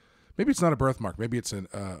 Maybe it's not a birthmark. Maybe it's an.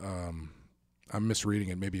 I'm misreading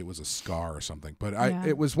it. Maybe it was a scar or something. But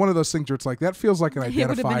it was one of those things where it's like that feels like an identifier. It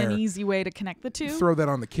would have been an easy way to connect the two. Throw that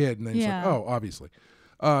on the kid, and then it's like, oh, obviously.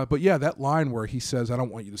 But yeah, that line where he says, "I don't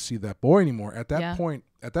want you to see that boy anymore." At that point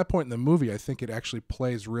in the movie, I think it actually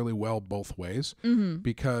plays really well both ways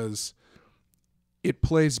because it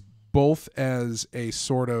plays both as a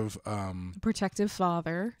sort of protective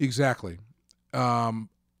father. Exactly.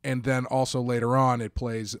 And then also later on, it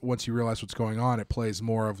plays, once you realize what's going on, it plays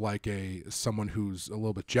more of like someone who's a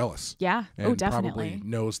little bit jealous. Yeah. And definitely. Probably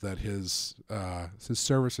knows that his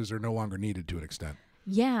services are no longer needed to an extent.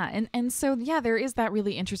 Yeah. And so, there is that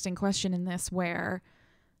really interesting question in this where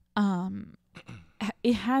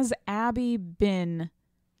it has Abby been,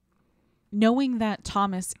 knowing that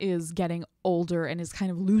Thomas is getting older and is kind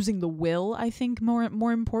of losing the will, I think more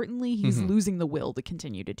importantly, he's losing the will to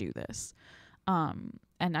continue to do this.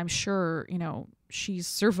 And I'm sure, she's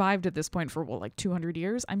survived at this point for 200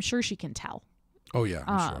 years. I'm sure she can tell. Oh yeah,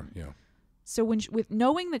 I'm sure. Yeah. So with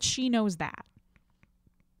knowing that she knows that,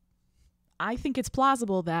 I think it's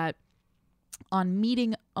plausible that on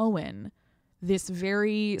meeting Owen, this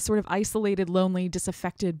very sort of isolated, lonely,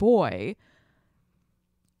 disaffected boy,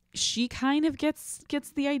 she kind of gets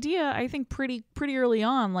the idea, I think pretty early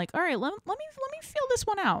on, like, all right, let me feel this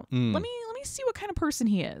one out. Let me see what kind of person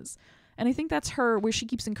he is. And I think that's where she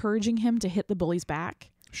keeps encouraging him to hit the bullies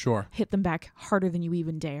back. Sure. Hit them back harder than you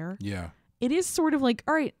even dare. Yeah. It is sort of like,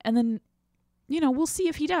 all right, and then, we'll see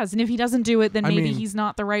if he does. And if he doesn't do it, then maybe he's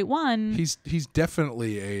not the right one. He's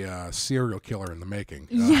definitely a serial killer in the making.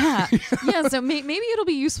 Yeah. Yeah, so maybe it'll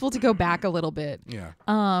be useful to go back a little bit. Yeah.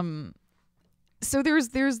 So there's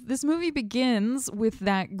this movie begins with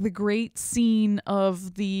the great scene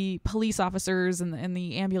of the police officers and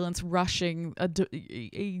the ambulance rushing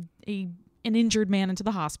an injured man into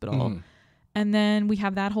the hospital, and then we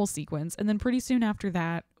have that whole sequence, and then pretty soon after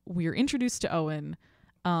that we're introduced to Owen,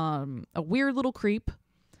 a weird little creep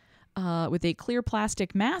with a clear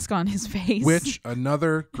plastic mask on his face, which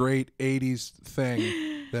another great 80s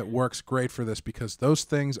thing that works great for this, because those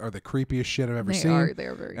things are the creepiest shit I've ever seen.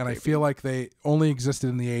 They're very and creepy. I feel like they only existed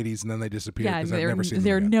in the 80s and then they disappeared because I've never seen them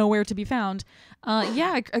they're again. nowhere to be found.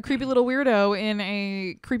 A creepy little weirdo in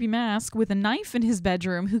a creepy mask with a knife in his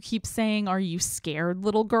bedroom who keeps saying, "Are you scared,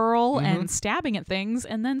 little girl?" and stabbing at things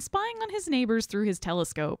and then spying on his neighbors through his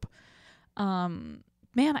telescope.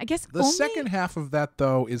 Man, I guess the second half of that,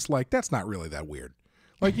 though, is like, that's not really that weird.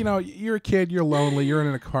 Like, you're a kid, you're lonely, you're in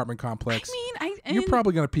an apartment complex. You're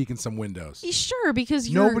probably going to peek in some windows. Sure,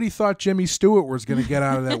 because nobody thought Jimmy Stewart was going to get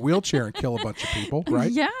out of that wheelchair and kill a bunch of people,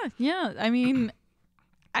 right? Yeah.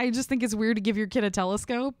 I just think it's weird to give your kid a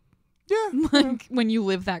telescope. Yeah. When you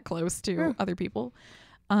live that close to other people.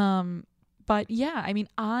 But yeah, I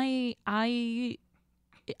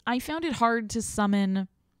found it hard to summon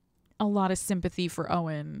a lot of sympathy for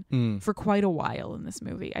Owen for quite a while in this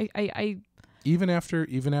movie. I even after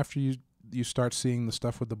you start seeing the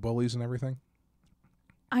stuff with the bullies and everything,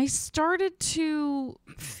 I started to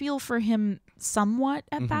feel for him somewhat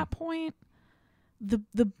at that point.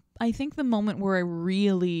 I think the moment where I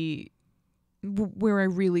really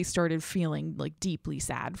started feeling like deeply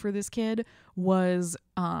sad for this kid was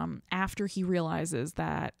after he realizes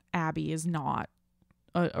that Abby is not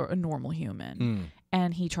a normal human,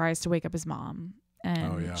 and he tries to wake up his mom,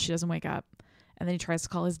 and she doesn't wake up, and then he tries to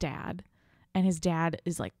call his dad, and his dad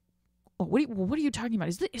is like, "Oh, what are you talking about?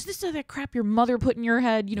 Is this that crap your mother put in your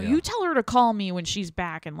head? You tell her to call me when she's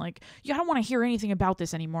back, and like, I don't want to hear anything about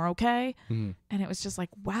this anymore, okay?" And it was just like,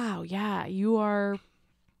 wow, yeah, you are.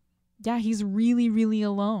 Yeah, he's really, really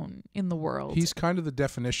alone in the world. He's kind of the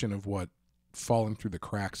definition of what falling through the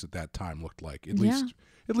cracks at that time looked like.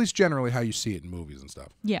 At least generally how you see it in movies and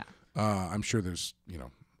stuff. Yeah. I'm sure there's,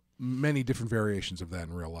 many different variations of that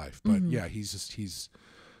in real life. But yeah, he's his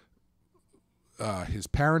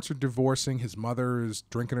parents are divorcing. His mother is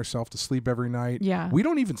drinking herself to sleep every night. Yeah. We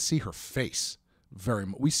don't even see her face very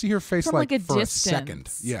much. We see her face from like a for distance. A second.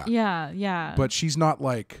 Yeah. Yeah. But she's not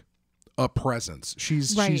like a presence.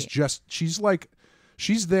 She's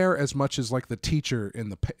there as much as like the teacher in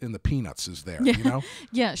the Peanuts is there,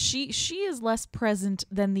 Yeah, she is less present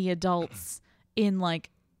than the adults in like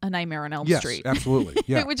A Nightmare on Elm Street. Yes, absolutely.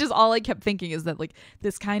 Yeah. Which is all I kept thinking, is that like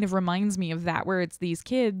this kind of reminds me of that, where it's these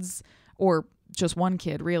kids or just one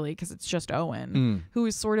kid, really, because it's just Owen, who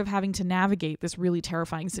is sort of having to navigate this really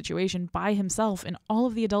terrifying situation by himself, and all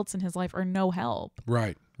of the adults in his life are no help.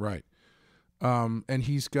 Right. And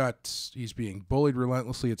he's being bullied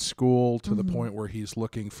relentlessly at school to the point where he's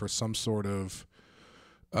looking for some sort of,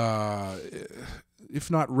 if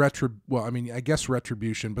not I guess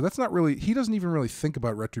retribution, but that's not really, he doesn't even really think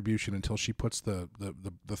about retribution until she puts the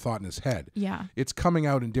thought in his head. Yeah. It's coming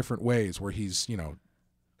out in different ways where he's,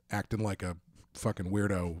 acting like a fucking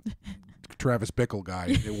weirdo Travis Bickle guy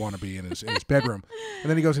wannabe in his bedroom. And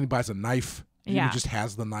then he goes and he buys a knife. Yeah. He just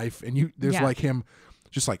has the knife, and there's like him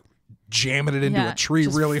just like jamming it into a tree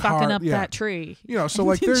just really fucking hard. up that tree. So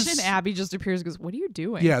like there's and Abby just appears and goes, "What are you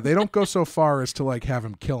doing?" Yeah, they don't go so far as to like have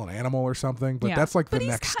him kill an animal or something, but that's like the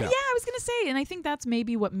next step. Yeah, I was gonna say, and I think that's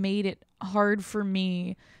maybe what made it hard for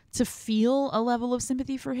me to feel a level of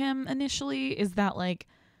sympathy for him initially, is that like,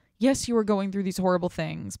 yes, you were going through these horrible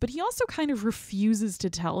things, but he also kind of refuses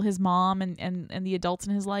to tell his mom and the adults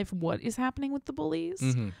in his life what is happening with the bullies.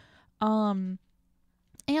 Do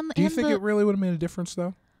you think it really would have made a difference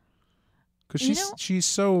though? Because she's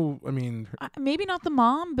so, I mean, maybe not the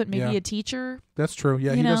mom, but maybe a teacher. That's true.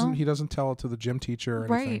 Yeah, he doesn't tell it to the gym teacher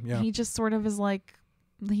or anything. Yeah. He just sort of is like,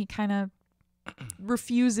 he kind of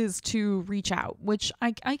refuses to reach out, which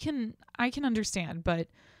I can understand, but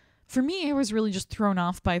for me, I was really just thrown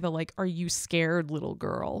off by the like, "Are you scared, little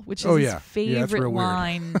girl?" which is his favorite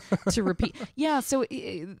line to repeat. Yeah, so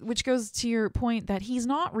which goes to your point that he's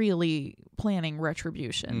not really planning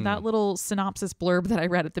retribution. That little synopsis blurb that I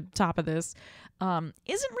read at the top of this isn't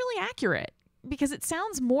really accurate, because it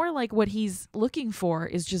sounds more like what he's looking for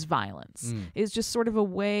is just violence. Is just sort of a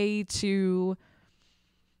way to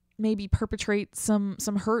maybe perpetrate some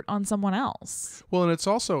hurt on someone else. Well, and it's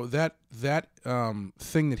also that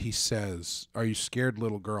thing that he says, "Are you scared,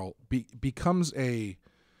 little girl?" becomes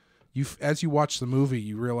as you watch the movie,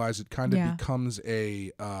 you realize it kind of becomes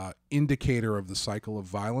a indicator of the cycle of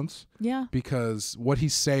violence. Yeah. Because what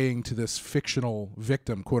he's saying to this fictional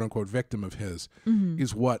victim, quote unquote victim of his,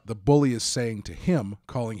 is what the bully is saying to him,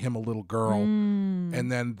 calling him a little girl.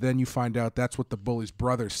 And then you find out that's what the bully's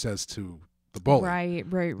brother says to the bully.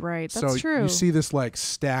 Right. That's true. You see this like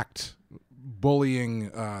stacked bullying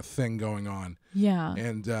thing going on. Yeah.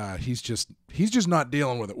 And he's just not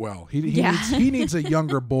dealing with it well. He needs a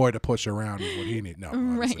younger boy to push around is what he needs. No.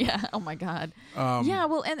 Right, yeah. Oh my God. Yeah,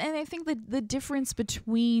 well, and I think that the difference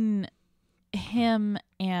between him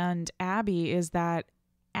and Abby is that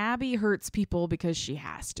Abby hurts people because she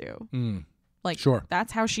has to. Like, sure.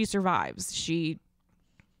 That's how she survives. She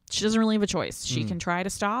doesn't really have a choice. She can try to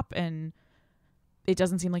stop, and it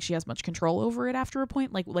doesn't seem like she has much control over it after a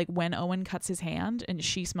point. Like when Owen cuts his hand and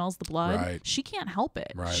she smells the blood, she can't help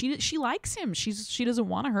it. Right. She likes him. She doesn't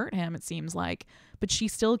want to hurt him, it seems like, but she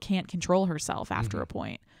still can't control herself after a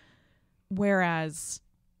point. Whereas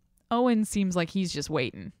Owen seems like he's just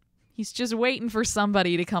waiting. He's just waiting for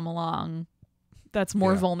somebody to come along that's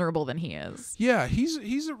more vulnerable than he is. Yeah,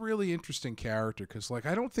 he's a really interesting character, because like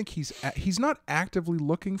I don't think he's not actively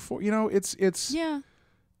looking for, it's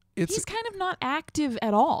he's kind of not active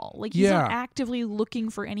at all. Like, he's not actively looking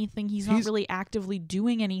for anything. He's not really actively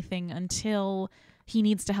doing anything until he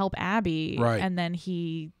needs to help Abby. Right. And then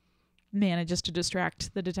he manages to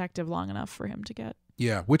distract the detective long enough for him to get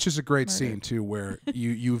which is a great scene, too, where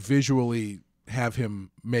you visually have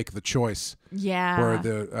him make the choice. Yeah. Where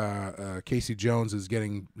the Casey Jones is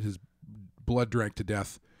getting his blood drank to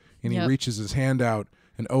death, and he reaches his hand out.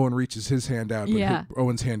 And Owen reaches his hand out, but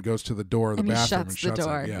Owen's hand goes to the door of the bathroom and shuts the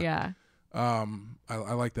door. It. Yeah.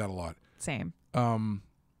 I like that a lot. Same.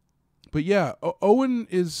 But yeah, Owen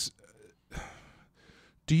is.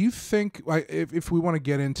 Do you think, if we want to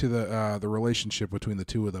get into the relationship between the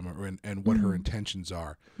two of them and what her intentions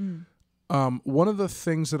are, one of the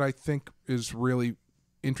things that I think is really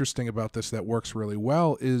interesting about this that works really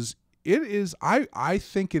well is I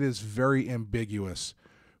think it is very ambiguous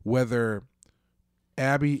whether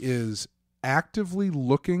Abby is actively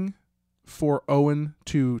looking for Owen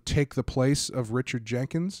to take the place of Richard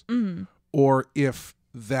Jenkins, or if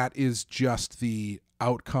that is just the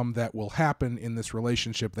outcome that will happen in this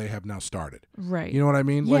relationship they have now started. Right. You know what I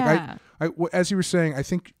mean? Yeah. Like as you were saying, I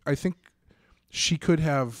think she could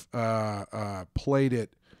have played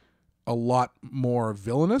it a lot more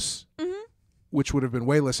villainous, which would have been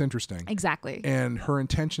way less interesting. Exactly. And her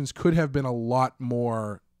intentions could have been a lot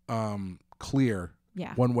more clear.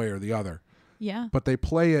 Yeah. One way or the other. Yeah. But they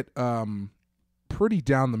play it pretty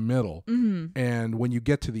down the middle. And when you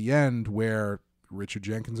get to the end where Richard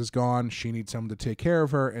Jenkins is gone, she needs someone to take care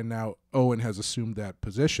of her, and now Owen has assumed that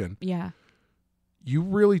position. Yeah. You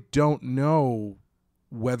really don't know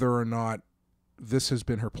whether or not this has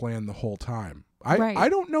been her plan the whole time. Right. I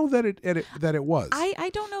don't know that it was. I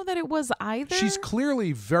don't know that it was either. She's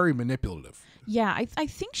clearly very manipulative. Yeah, I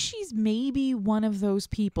think she's maybe one of those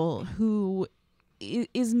people who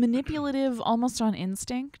is manipulative almost on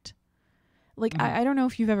instinct. Like, I don't know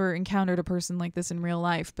if you've ever encountered a person like this in real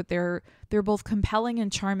life, but they're both compelling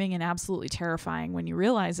and charming and absolutely terrifying when you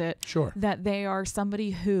realize it. Sure. That they are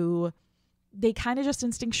somebody who they kind of just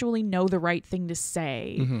instinctually know the right thing to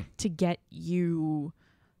say to get you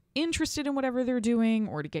interested in whatever they're doing,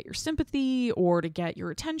 or to get your sympathy, or to get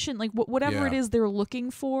your attention. Like, whatever it is they're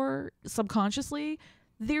looking for subconsciously,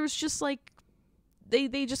 there's just like,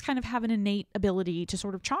 they just kind of have an innate ability to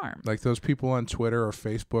sort of charm. Like those people on Twitter or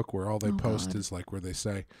Facebook where all they post is like where they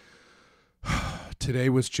say, today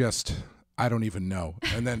was just, I don't even know.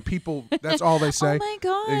 And then people, that's all they say. Oh my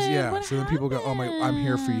God. Yeah. So then people go, oh my, I'm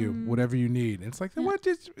here for you. Whatever you need. And it's like, what?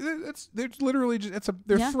 They're literally just,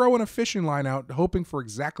 they're throwing a fishing line out, hoping for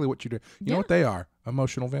exactly what you do. You know what they are?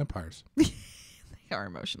 Emotional vampires. They are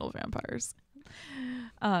emotional vampires.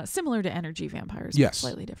 Similar to energy vampires. Yes. But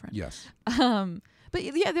slightly different. Yes. But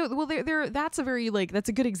yeah, they're that's a very like, that's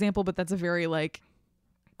a good example, but that's a very like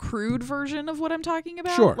crude version of what I'm talking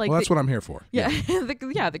about. Sure. Like, well, that's what I'm here for. Yeah.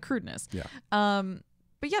 The crudeness. Yeah.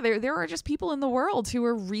 But yeah, there are just people in the world who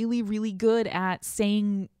are really, really good at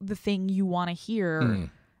saying the thing you want to hear,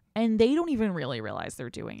 and they don't even really realize they're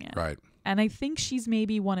doing it. Right. And I think she's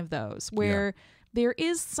maybe one of those where there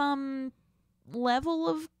is some level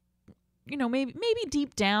of, you know, maybe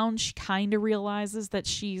deep down she kind of realizes that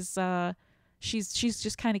she's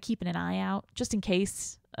just kind of keeping an eye out just in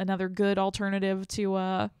case another good alternative to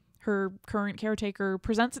her current caretaker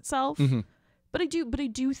presents itself. But I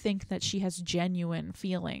do think that she has genuine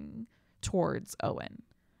feeling towards Owen.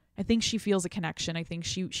 I think she feels a connection. I think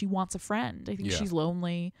she wants a friend. I think she's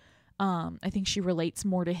lonely. I think she relates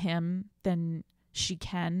more to him than she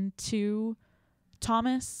can to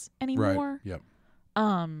Thomas anymore. Right. Yep.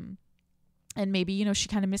 And maybe, you know, she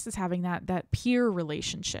kind of misses having that peer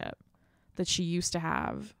relationship that she used to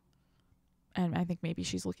have. And I think maybe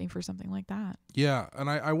she's looking for something like that. Yeah, and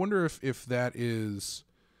I wonder if that is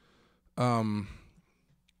a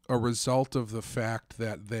result of the fact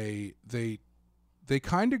that they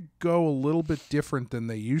kind of go a little bit different than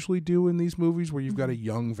they usually do in these movies where you've got a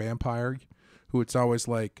young vampire who it's always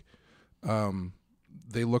like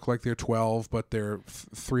they look like they're 12 but they're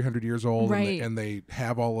 300 years old, right. and they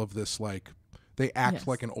have all of this, like they act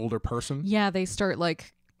like an older person. Yeah, they start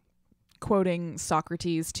like quoting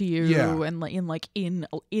Socrates to you and in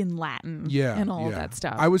Latin and all of that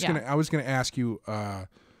stuff. I was gonna ask you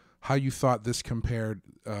how you thought this compared,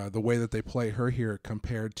 the way that they play her here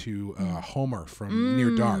compared to Homer from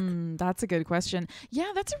Near Dark. That's a good question.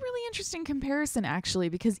 Yeah, that's a really interesting comparison actually,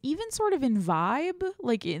 because even sort of in vibe,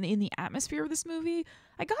 like in the atmosphere of this movie,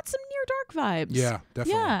 I got some Near Dark vibes. Yeah,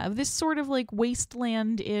 definitely. Yeah, this sort of like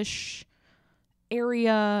wasteland-ish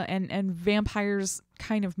area and vampires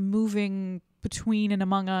kind of moving between and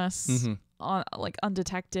among us, like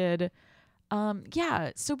undetected.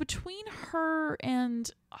 So between her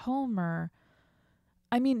and Homer,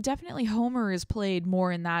 I mean, definitely Homer is played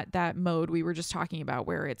more in that mode we were just talking about,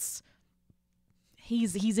 where it's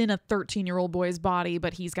he's in a 13-year-old boy's body,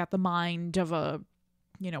 but he's got the mind of a,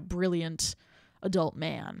 you know, brilliant adult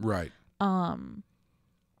man. Right.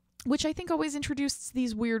 Which I think always introduced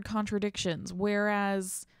these weird contradictions.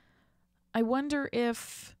 Whereas I wonder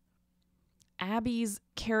if Abby's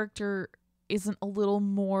character isn't a little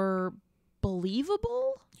more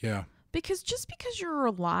believable. Yeah. Because just because you're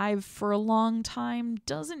alive for a long time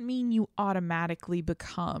doesn't mean you automatically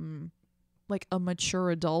become like a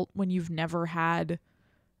mature adult when you've never had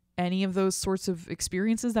any of those sorts of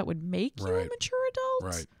experiences that would make you a mature adult.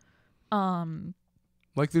 Right.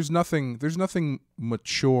 Like there's nothing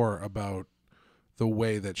mature about the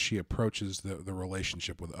way that she approaches the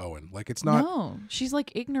relationship with Owen. Like it's not. No, she's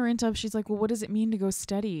like ignorant of. She's like, well, what does it mean to go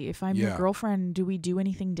study? If I'm your girlfriend, do we do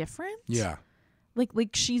anything different? Yeah. Like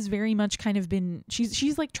she's very much kind of been.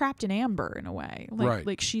 She's like trapped in amber in a way.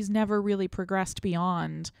 Like she's never really progressed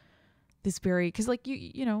beyond this very, because like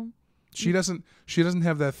you know. She doesn't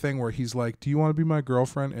have that thing where he's like, do you want to be my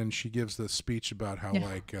girlfriend? And she gives this speech about how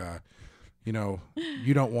like. You know,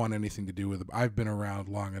 you don't want anything to do with it. I've been around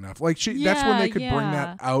long enough. Like that's when they could bring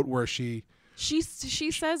that out where she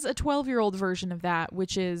says a 12-year-old version of that,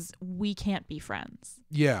 which is, we can't be friends.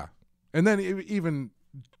 Yeah. And then even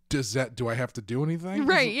do I have to do anything?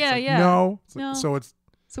 Right. Yeah. Like, yeah. No. No. So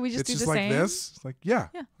we just do just the like same. this. It's like, yeah.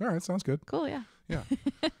 All right. Sounds good. Cool. Yeah. Yeah.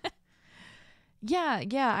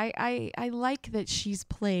 Yeah. I like that she's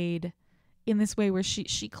played in this way where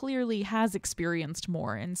she clearly has experienced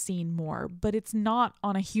more and seen more, but it's not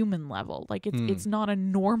on a human level. Like it's not a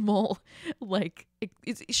normal, like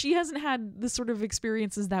she hasn't had the sort of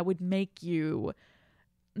experiences that would make you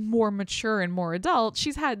more mature and more adult.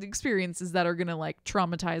 She's had experiences that are going to like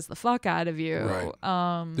traumatize the fuck out of you.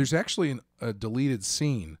 Right. There's actually a deleted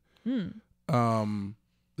scene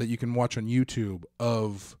that you can watch on YouTube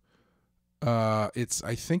of I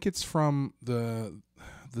think it's from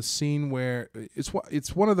the scene where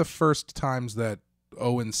it's one of the first times that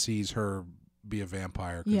Owen sees her be a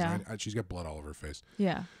vampire. Yeah. She's got blood all over her face.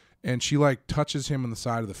 Yeah. And she like touches him on the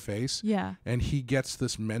side of the face. Yeah. And he gets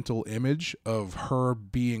this mental image of her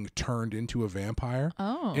being turned into a vampire.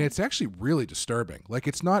 Oh. And it's actually really disturbing. Like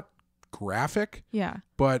it's not graphic. Yeah.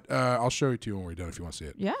 But I'll show it to you when we're done if you want to see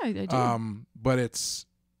it. Yeah, I do. But it's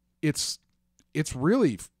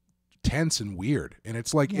really tense and weird, and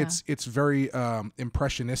it's like it's very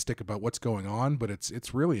impressionistic about what's going on, but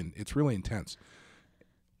it's really intense.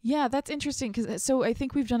 Yeah, that's interesting because so I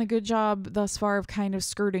think we've done a good job thus far of kind of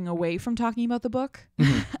skirting away from talking about the book,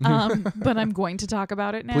 but I'm going to talk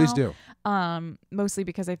about it now. Please do. Mostly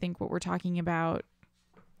because I think what we're talking about,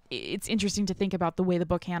 it's interesting to think about the way the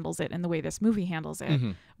book handles it and the way this movie handles it,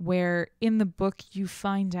 where in the book you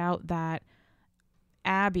find out that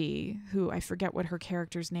Abby, who I forget what her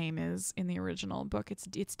character's name is in the original book,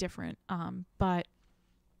 it's different, but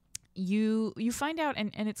you find out,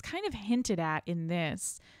 and it's kind of hinted at in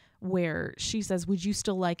this, where she says, "Would you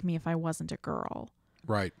still like me if I wasn't a girl?"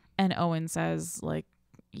 Right. And Owen says, like,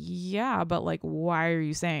 "Yeah, but like, why are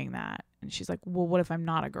you saying that?" And she's like, "Well, what if I'm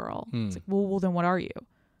not a girl?" It's like, well, then what are you?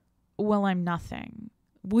 Well, I'm nothing.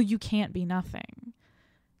 Well, you can't be nothing.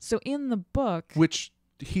 So in the book, which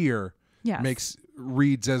here yes.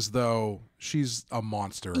 reads as though she's a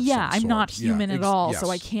monster. Yeah, I'm not human at all, yes. so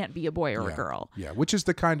I can't be a boy or a girl. Yeah, which is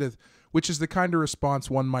the kind of response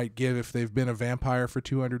one might give if they've been a vampire for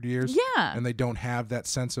 200 years. Yeah, and they don't have that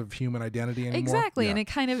sense of human identity anymore. Exactly, yeah. And it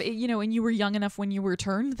kind of, you know, and you were young enough when you were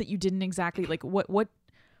turned that you didn't exactly like what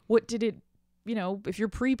did it. You know, if you're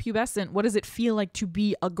prepubescent, what does it feel like to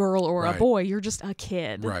be a girl or a boy? You're just a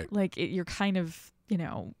kid, right? Like you're kind of, you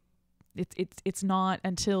know, it's not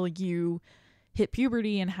until you hit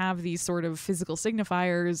puberty and have these sort of physical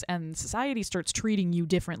signifiers and society starts treating you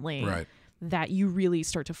differently, right, that you really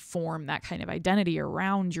start to form that kind of identity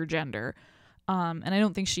around your gender. And I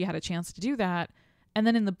don't think she had a chance to do that. And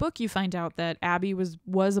then in the book, you find out that Abby was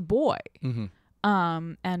a boy,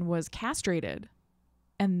 and was castrated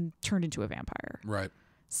and turned into a vampire. Right.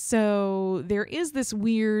 So there is this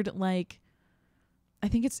weird, like, I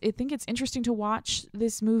think it's interesting to watch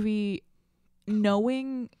this movie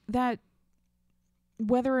knowing that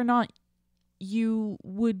whether or not you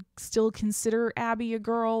would still consider Abby a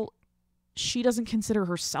girl, she doesn't consider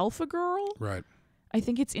herself a girl. Right. I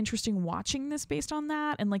think it's interesting watching this based on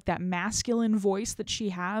that and like that masculine voice that she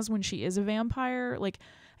has when she is a vampire. Like,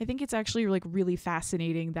 I think it's actually like really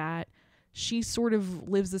fascinating that she sort of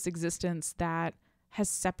lives this existence that has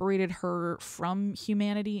separated her from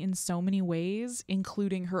humanity in so many ways,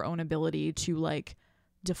 including her own ability to like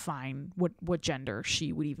define what gender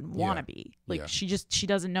she would even want to be. Like she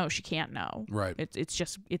doesn't know, she can't know. Right. It's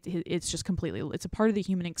just completely, it's a part of the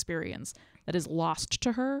human experience that is lost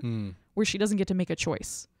to her, where she doesn't get to make a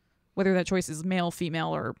choice, whether that choice is male,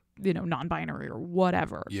 female, or, you know, non-binary or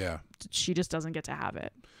whatever. Yeah. She just doesn't get to have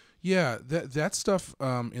it. Yeah, that stuff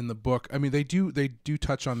in the book. I mean, they do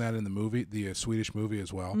touch on that in the movie, the Swedish movie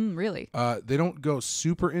as well. Really? They don't go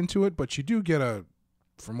super into it, but you do get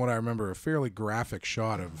from what I remember, a fairly graphic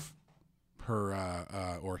shot of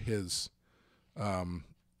her or his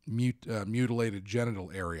mutilated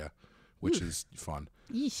genital area, which is fun.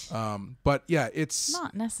 But yeah, it's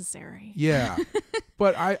not necessary. Yeah,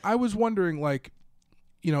 but I was wondering, like,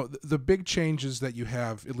 you know, the big changes that you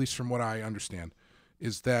have, at least from what I understand,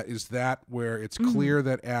 is that where it's clear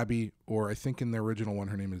that Abby, or I think in the original one,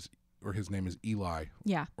 his name is Eli.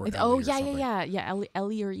 Yeah.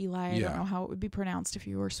 Ellie or Eli. I don't know how it would be pronounced if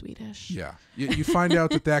you were Swedish. Yeah. You find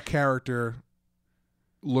out that character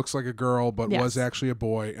looks like a girl, but was actually a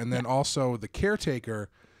boy, and then also the caretaker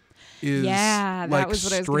is like was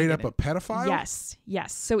what straight up a pedophile.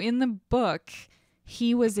 Yes. So in the book,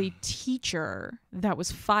 he was a teacher that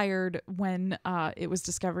was fired when it was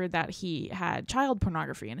discovered that he had child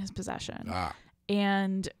pornography in his possession.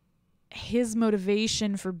 And his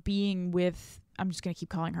motivation for being with, I'm just going to keep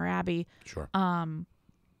calling her Abby, sure,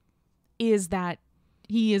 is that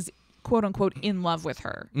he is, quote unquote, in love with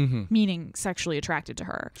her, meaning sexually attracted to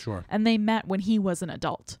her. Sure. And they met when he was an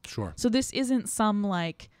adult. Sure. So this isn't some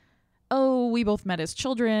like oh, we both met as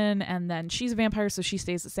children, and then she's a vampire, so she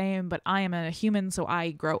stays the same, but I am a human, so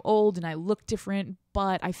I grow old and I look different,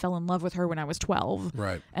 but I fell in love with her when I was 12.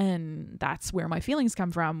 Right. And that's where my feelings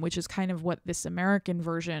come from, which is kind of what this American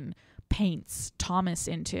version paints Thomas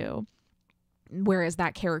into. Whereas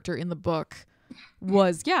that character in the book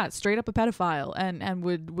was, straight up a pedophile and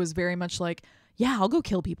was very much like, yeah, I'll go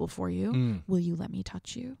kill people for you. Will you let me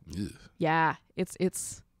touch you? Ugh. Yeah,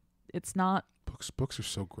 it's not. Books are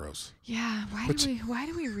so gross. Yeah, why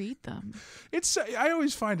do we read them? I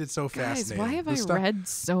always find it so Guys, fascinating. why have I read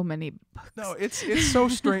so many books? No, it's so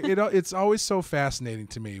strange. It's always so fascinating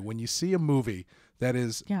to me when you see a movie that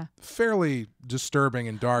is fairly disturbing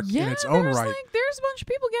and dark in its own right. There's a bunch of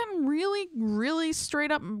people getting really, really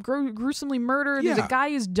straight up gruesomely murdered. There's a guy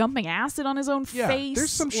who's dumping acid on his own face.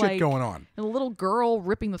 There's some shit going on. And a little girl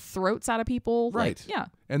ripping the throats out of people. Right. Like,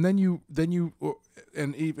 and then you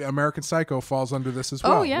and American Psycho falls under this as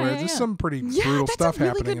well. Oh, yeah, where yeah, there's yeah. some pretty brutal that's stuff a really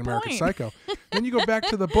happening good in American point. Psycho. Then you go back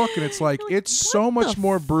to the book and it's like You're it's so what much the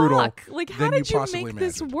more brutal fuck? Like, how than did you you possibly make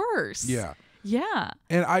imagined. this worse? Yeah. Yeah.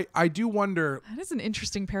 And I do wonder. That is an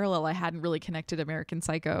interesting parallel. I hadn't really connected American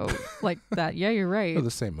Psycho like that. Yeah, you're right. They're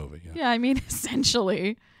the same movie. Yeah. Yeah, I mean,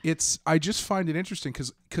 essentially. I just find it interesting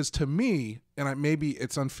because to me, and maybe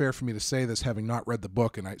it's unfair for me to say this having not read the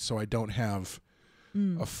book, and so I don't have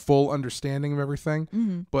a full understanding of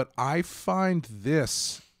everything, but I find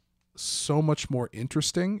this so much more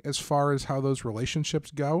interesting as far as how those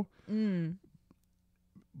relationships go.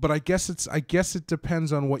 But I guess it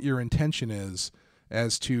depends on what your intention is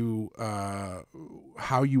as to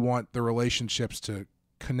how you want the relationships to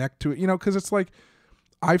connect to it. Because it's like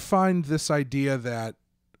I find this idea that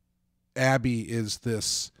Abby is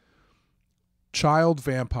this child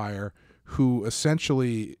vampire who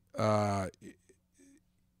essentially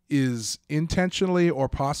is intentionally or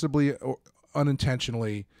possibly or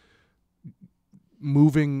unintentionally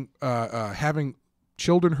moving, having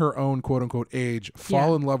children her own quote-unquote age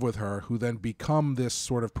fall in love with her, who then become this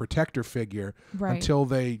sort of protector figure until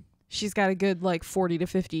she's got a good 40 to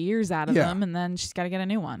 50 years out of them, and then she's got to get a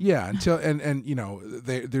new one. Yeah, until and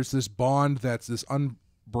there's this bond that's this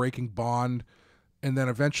unbreaking bond, and then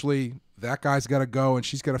eventually that guy's got to go and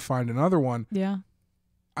she's got to find another one. Yeah.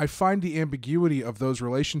 I find the ambiguity of those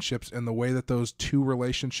relationships and the way that those two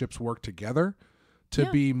relationships work together to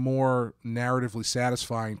be more narratively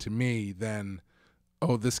satisfying to me than,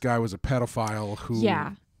 oh, this guy was a pedophile who,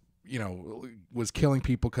 was killing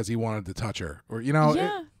people because he wanted to touch her, or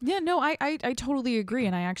I totally agree,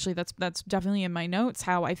 and I actually that's definitely in my notes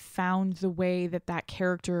how I found the way that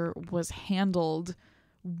character was handled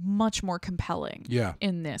much more compelling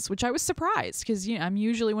in this, which I was surprised because I'm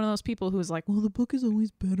usually one of those people who's like, well, the book is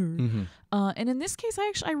always better, and in this case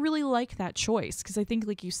I really like that choice because I think,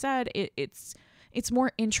 like you said, it's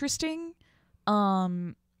more interesting,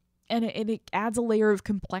 and it adds a layer of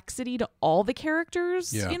complexity to all the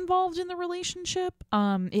characters involved in the relationship.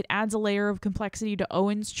 It adds a layer of complexity to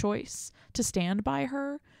Owen's choice to stand by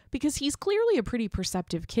her because he's clearly a pretty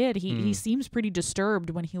perceptive kid. He seems pretty disturbed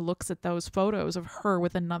when he looks at those photos of her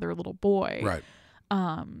with another little boy. Right.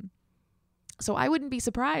 So I wouldn't be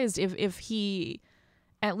surprised if he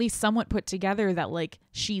at least somewhat put together that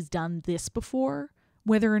she's done this before,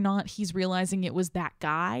 whether or not he's realizing it was that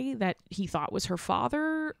guy that he thought was her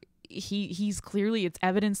father. He's clearly, it's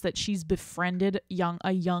evidence that she's befriended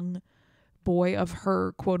a young boy of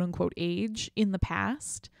her quote unquote age in the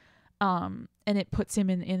past. And it puts him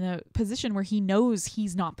in a position where he knows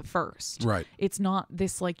he's not the first. Right. It's not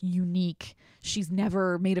this unique, she's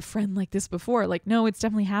never made a friend like this before. No, it's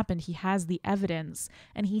definitely happened. He has the evidence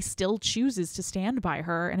and he still chooses to stand by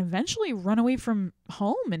her and eventually run away from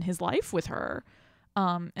home in his life with her.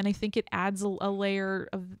 And I think it adds a layer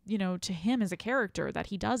of, to him as a character that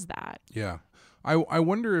he does that. Yeah. I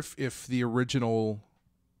wonder if the original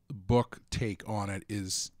book take on it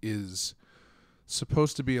is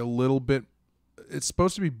supposed to be a little bit, it's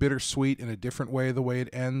supposed to be bittersweet in a different way, the way it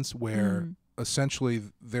ends, where essentially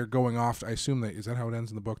they're going off. I assume is that how it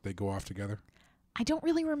ends in the book? They go off together? I don't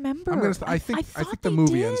really remember. I think the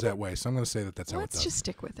movie ends that way, so I'm going to say that's how it does. Let's just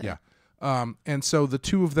stick with it. Yeah. And so the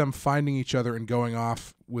two of them finding each other and going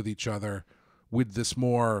off with each other with this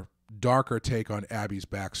more darker take on Abby's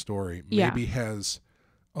backstory maybe has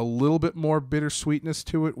a little bit more bittersweetness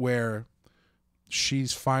to it, where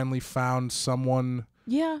she's finally found someone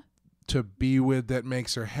to be with that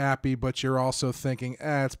makes her happy, but you're also thinking,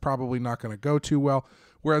 it's probably not going to go too well.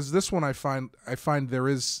 Whereas this one, I find I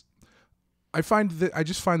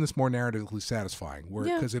just find this more narratively satisfying,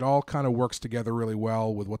 because it all kind of works together really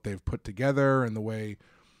well with what they've put together and the way,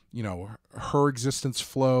 her existence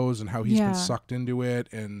flows and how he's been sucked into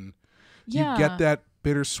it. And Yeah. You get that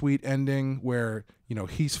bittersweet ending where, you know,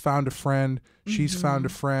 he's found a friend, she's found a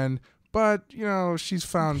friend, but, you know, she's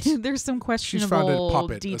found... There's some questionable she's found a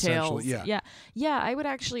puppet, details. essentially. Yeah, I would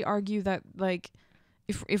actually argue that, like,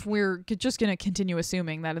 if we're just going to continue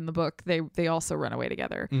assuming that in the book they also run away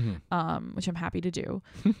together, which I'm happy to do,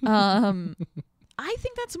 I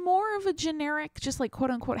think that's more of a generic, just like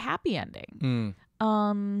quote unquote happy ending.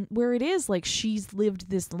 Where it is like she's lived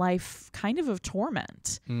this life kind of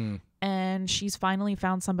torment, and she's finally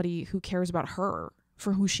found somebody who cares about her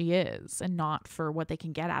for who she is and not for what they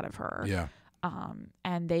can get out of her. Yeah.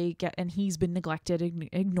 And he's been neglected,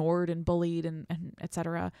 ignored, and bullied, and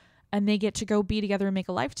etc. And they get to go be together and make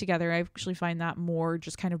a life together. I actually find that more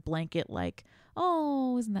just kind of blanket, like,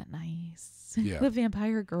 oh, isn't that nice? Yeah. The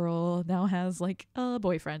vampire girl now has like a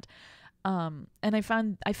boyfriend. And I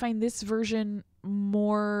find this version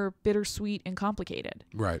more bittersweet and complicated.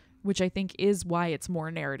 Right. Which I think is why it's more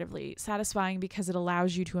narratively satisfying, because it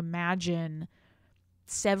allows you to imagine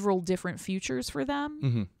several different futures for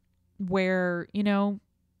them, where, you know,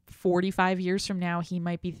 45 years from now, he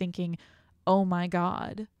might be thinking, oh my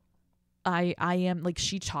God, I am, like,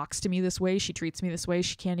 she talks to me this way, she treats me this way,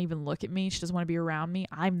 she can't even look at me, she doesn't want to be around me,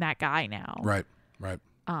 I'm that guy now. Right.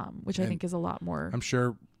 Which I think is a lot more. I'm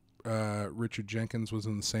sure Richard Jenkins was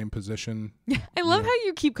in the same position. I love how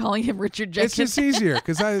you keep calling him Richard Jenkins. It's just easier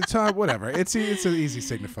because whatever. It's an easy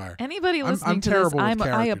signifier. Anybody listening I'm to this, I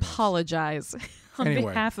character apologize on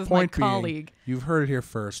anyway, behalf of my point being, colleague. You've heard it here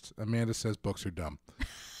first. Amanda says books are dumb.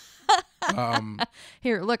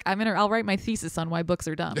 Here, look, I'll write my thesis on why books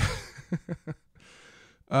are dumb.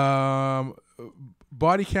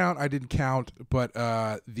 Body count, I didn't count, but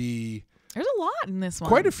there's a lot in this one.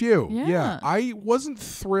 Quite a few. Yeah. I wasn't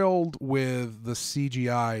thrilled with the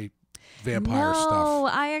CGI vampire stuff. No,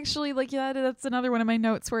 I actually that's another one of my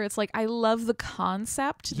notes where it's like, I love the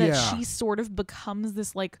concept that she sort of becomes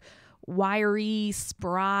this like wiry,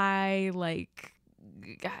 spry, like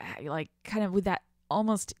kind of with that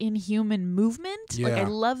almost inhuman movement. Yeah. Like, I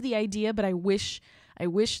love the idea, but I wish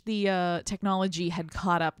the technology had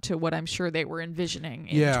caught up to what I'm sure they were envisioning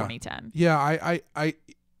in 2010. Yeah, I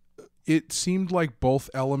it seemed like both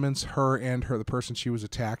elements, her and the person she was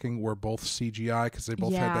attacking, were both CGI because they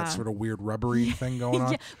both had that sort of weird rubbery thing going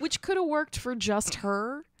on. Yeah, which could have worked for just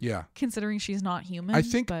her. Yeah. Considering she's not human.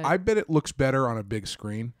 I bet it looks better on a big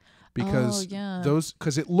screen because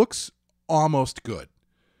because it looks almost good.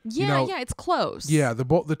 Yeah, it's close. Yeah,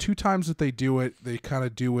 the two times that they do it, they kind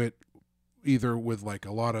of do it either with like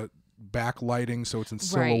a lot of backlighting, so it's in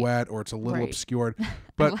silhouette, or it's a little obscured.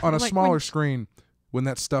 But on a smaller screen, when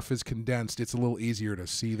that stuff is condensed, it's a little easier to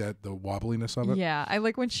see the wobbliness of it. Yeah, I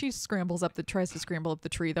like when she tries to scramble up the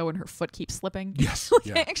tree though, and her foot keeps slipping. Yes,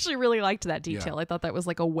 I actually really liked that detail. I thought that was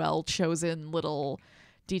like a well-chosen little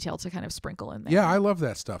detail to kind of sprinkle in there. Yeah, I love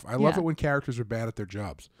that stuff. I love it when characters are bad at their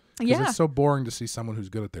jobs. Because it's so boring to see someone who's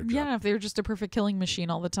good at their job. Yeah, if they're just a perfect killing machine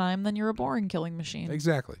all the time, then you're a boring killing machine.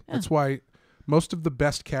 Exactly. Yeah. That's why most of the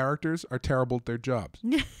best characters are terrible at their jobs.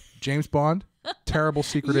 James Bond, terrible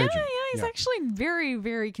secret agent. Yeah, he's actually very,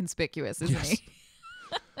 very conspicuous, isn't he?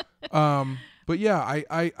 But yeah,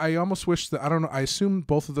 I almost wish that, I don't know, I assume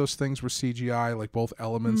both of those things were CGI, like both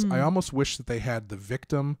elements. I almost wish that they had the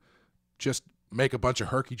victim just make a bunch of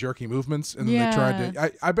herky-jerky movements, and then they tried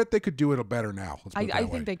to... I bet they could do it better now. I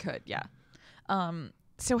think they could, yeah.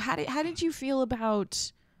 So how did you feel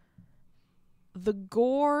about the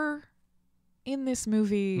gore in this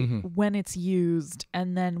movie when it's used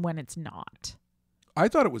and then when it's not? I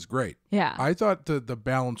thought it was great. Yeah. I thought the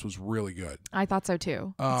balance was really good. I thought so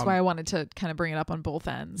too. That's why I wanted to kind of bring it up on both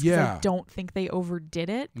ends. Yeah. I don't think they overdid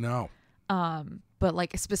it. No. But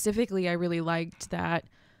like specifically, I really liked that,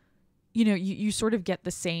 you know, you sort of get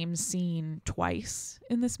the same scene twice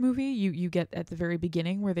in this movie. You get at the very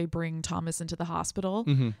beginning where they bring Thomas into the hospital,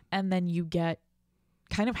 and then you get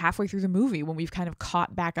kind of halfway through the movie when we've kind of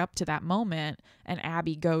caught back up to that moment, and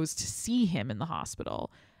Abby goes to see him in the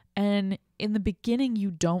hospital. And in the beginning,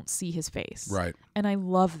 you don't see his face. Right. And I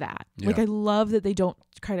love that. Yeah. Like, I love that they don't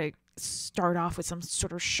kind of start off with some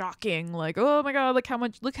sort of shocking, like, oh my God,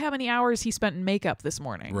 look how many hours he spent in makeup this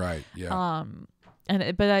morning. Right. Yeah.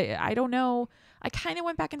 But I don't know. I kind of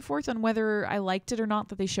went back and forth on whether I liked it or not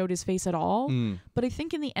that they showed his face at all. But I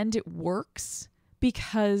think in the end it works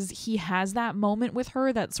because he has that moment with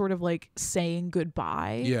her, that sort of like saying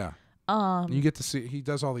goodbye. Yeah. You get to see he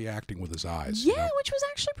does all the acting with his eyes. Yeah, which was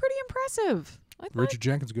actually pretty impressive. Richard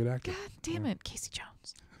Jenkins, good actor. God damn it, Casey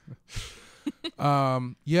Jones.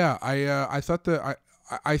 I thought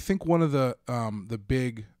I think one of the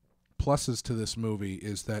big pluses to this movie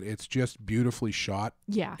is that it's just beautifully shot.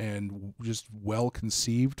 Yeah. And just well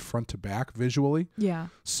conceived front to back visually. Yeah.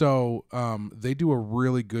 So they do a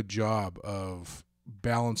really good job of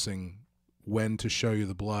balancing when to show you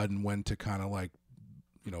the blood and when to kind of like,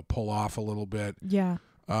 pull off a little bit. Yeah.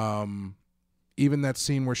 Even that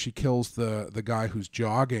scene where she kills the guy who's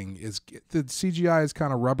jogging the CGI is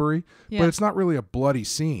kind of rubbery, but it's not really a bloody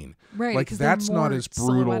scene. Right. Like that's not as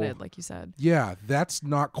brutal. Like you said. Yeah, that's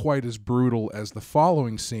not quite as brutal as the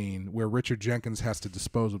following scene where Richard Jenkins has to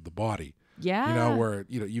dispose of the body. Yeah. Where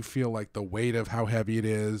you feel like the weight of how heavy it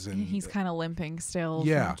is, and he's kind of limping still.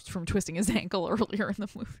 Yeah. From twisting his ankle earlier in the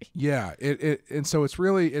movie. Yeah. And so it's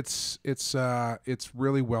really it's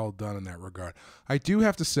really well done in that regard. I do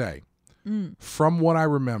have to say, from what I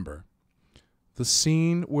remember, the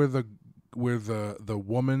scene where the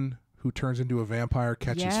woman who turns into a vampire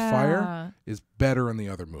catches fire is better in the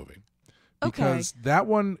other movie, because that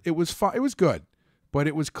one it was good, but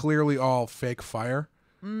it was clearly all fake fire.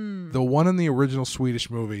 The one in the original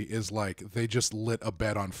Swedish movie is like they just lit a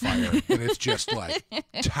bed on fire and it's just like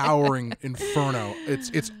towering inferno.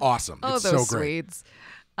 It's awesome. Oh, it's those so great. Swedes.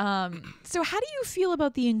 So how do you feel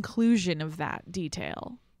about the inclusion of that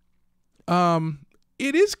detail?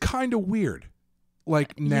 It is kind of weird,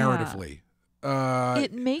 like narratively.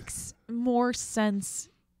 It makes more sense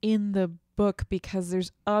in the book because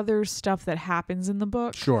there's other stuff that happens in the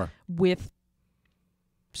book. Sure.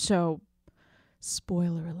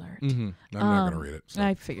 Spoiler alert. I'm not going to read it. So.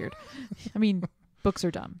 I figured. I mean, books are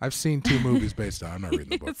dumb. I've seen 2 movies based on it. I'm not reading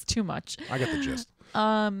the book. It's too much. I get the gist.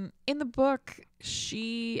 In the book,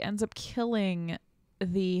 she ends up killing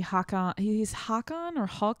the Håkon. He's Håkon or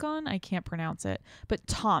Håkon? I can't pronounce it. But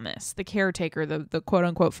Thomas, the caretaker, the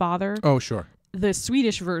quote-unquote father. Oh, sure. The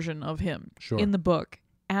Swedish version of him in the book.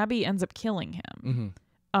 Abby ends up killing him.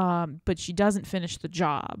 But she doesn't finish the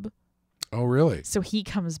job. Oh, really? So he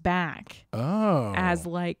comes back as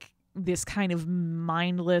like this kind of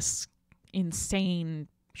mindless, insane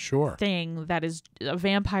thing that is a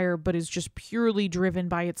vampire, but is just purely driven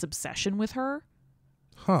by its obsession with her.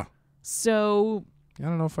 Huh. So I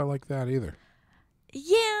don't know if I like that either.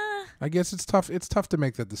 Yeah. I guess it's tough. It's tough to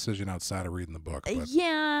make that decision outside of reading the book. But.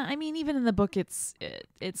 Yeah, I mean, even in the book, it's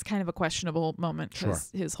kind of a questionable moment because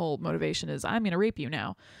his whole motivation is, I'm going to rape you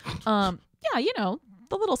now. Yeah,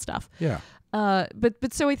 the little stuff. Yeah.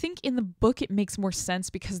 But so I think in the book it makes more sense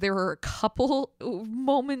because there are a couple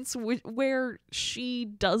moments where she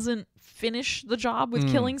doesn't finish the job with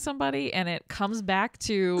killing somebody, and it comes back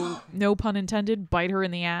to, no pun intended, bite her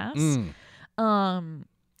in the ass.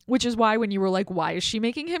 Which is why when you were like, why is she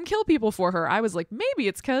making him kill people for her? I was like, maybe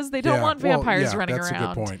it's because they don't want vampires running around. That's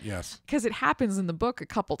a good point, yes. Because it happens in the book a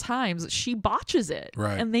couple times. She botches it.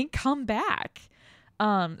 Right. And they come back.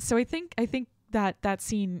 So I think that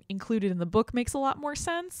scene included in the book makes a lot more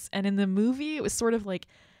sense. And in the movie, it was sort of like,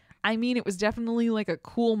 it was definitely like a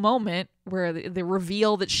cool moment where the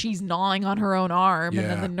reveal that she's gnawing on her own arm and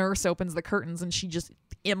then the nurse opens the curtains and she just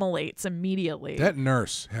immolates immediately. That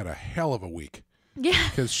nurse had a hell of a week. Yeah.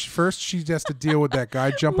 Because first she has to deal with that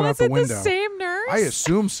guy jumping out the window. Was it the same nurse? I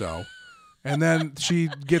assume so. And then she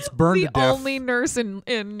gets burned to death. The only nurse in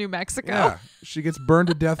New Mexico. Yeah. She gets burned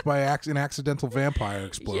to death by an accidental vampire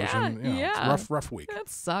explosion. Yeah. It's rough week. That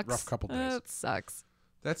sucks. Rough couple days. That sucks.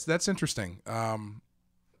 That's interesting.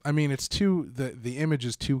 It's the image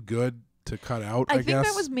is too good to cut out, I guess. I think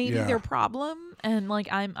that was maybe their problem. And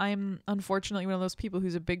I'm unfortunately one of those people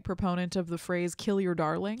who's a big proponent of the phrase kill your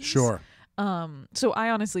darlings. Sure. So I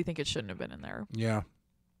honestly think it shouldn't have been in there. Yeah.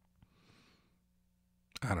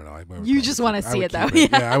 I don't know. You just want to see it, though.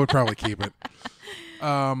 Yeah, I would probably keep it.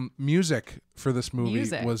 Music for this movie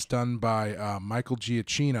was done by Michael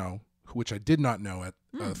Giacchino, which I did not know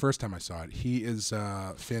the first time I saw it. He is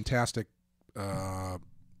a fantastic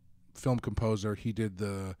film composer. He did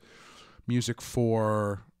the music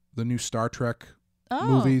for the new Star Trek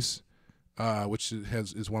movies, which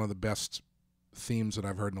is one of the best themes that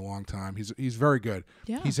I've heard in a long time. He's very good.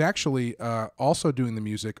 Yeah. He's actually also doing the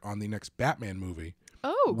music on the next Batman movie.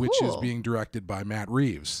 Oh, cool. Which is being directed by Matt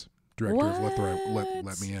Reeves, director of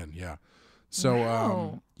Let Me In. Yeah.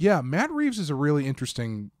 So, Matt Reeves is a really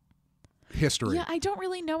interesting history. Yeah, I don't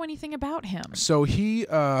really know anything about him. So he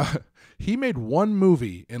made one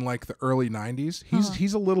movie in like the early 90s.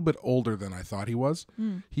 He's a little bit older than I thought he was.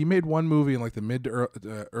 He made one movie in like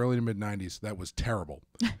the early to mid 90s that was terrible.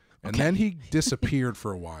 And then he disappeared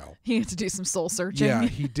for a while. He had to do some soul searching. Yeah,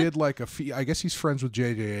 he did like a few. I guess he's friends with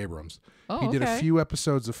J.J. Abrams. Oh, he did a few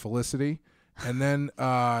episodes of Felicity, and then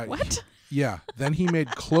what? Then he made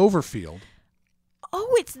Cloverfield.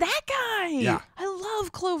 Oh, it's that guy. Yeah. I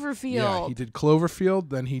love Cloverfield. Yeah, he did Cloverfield.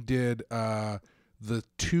 Then he did the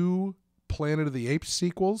 2 Planet of the Apes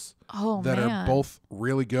sequels that are both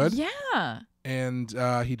really good. Yeah. And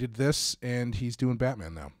he did this, and he's doing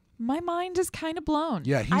Batman now. My mind is kind of blown.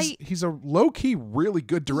 Yeah, he's a low-key really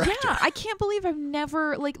good director. Yeah, I can't believe I've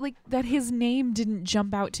never, like that his name didn't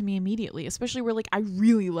jump out to me immediately, especially where, like, I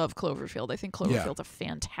really love Cloverfield. I think Cloverfield's a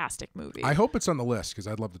fantastic movie. I hope it's on the list because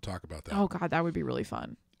I'd love to talk about that. Oh, God, that would be really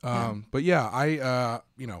fun. But yeah, I,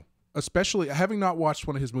 especially having not watched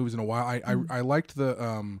one of his movies in a while, I liked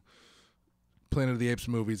the Planet of the Apes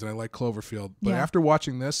movies, and I like Cloverfield. But after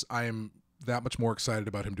watching this, I am that much more excited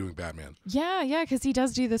about him doing Batman. Yeah, because he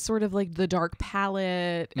does do this sort of like the dark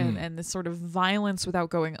palette and this sort of violence without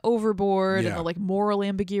going overboard and the like moral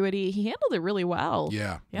ambiguity. He handled it really well.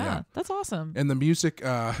 Yeah, that's awesome. And the music,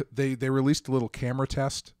 they released a little camera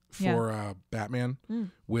test for Batman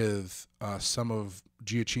with some of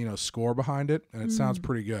Giacchino's score behind it, and it sounds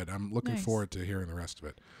pretty good. I'm looking forward to hearing the rest of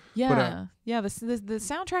it. Yeah, the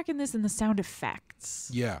soundtrack in this and the sound effects.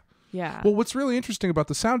 Yeah. Yeah. Well, what's really interesting about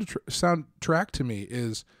the soundtrack to me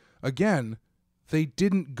is, again, they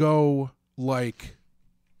didn't go like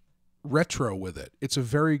retro with it. It's a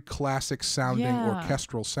very classic sounding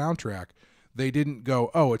orchestral soundtrack. They didn't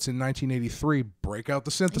go, oh, it's in 1983, break out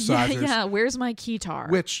the synthesizers. Yeah, where's my keytar?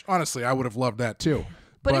 Which, honestly, I would have loved that too.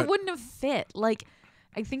 But it wouldn't have fit. Like,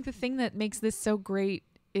 I think the thing that makes this so great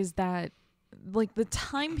is that, like, the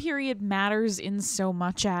time period matters in so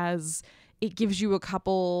much as it gives you a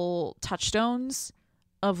couple touchstones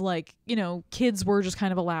of, like, you know, kids were just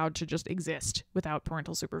kind of allowed to just exist without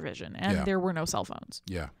parental supervision, and there were no cell phones.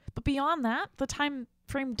 Yeah. But beyond that, the time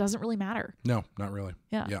frame doesn't really matter. No, not really.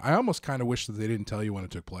 Yeah. I almost kind of wish that they didn't tell you when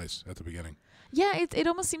it took place at the beginning. Yeah, it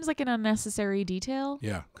almost seems like an unnecessary detail.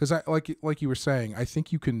 Yeah, because I like you were saying, I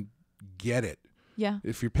think you can get it. Yeah.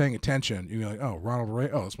 If you're paying attention, you're like, oh, Ronald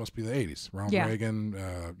Reagan. Oh, this must be the 80s. Ronald Reagan,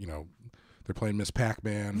 they're playing Miss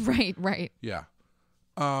Pac-Man. Right. Yeah.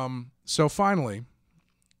 So finally,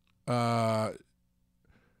 the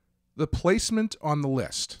placement on the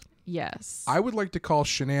list. Yes. I would like to call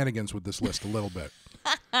shenanigans with this list a little bit.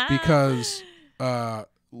 Because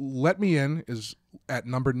Let Me In is at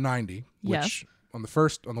number 90, which on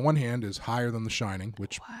the one hand is higher than The Shining,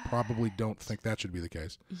 which probably don't think that should be the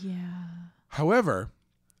case. Yeah. However,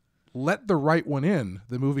 Let the Right One In,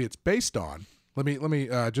 the movie it's based on, let me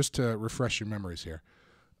just to refresh your memories here.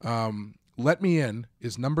 Let Me In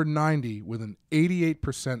is number 90 with an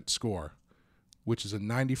 88% score, which is a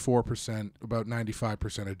 94%, about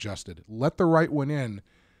 95% adjusted. Let the Right One In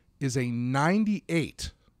is a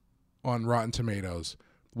 98 on Rotten Tomatoes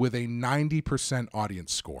with a 90%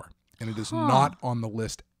 audience score, and it is not on the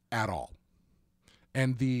list at all.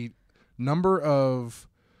 And the number of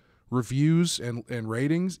reviews and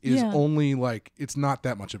ratings is only like, it's not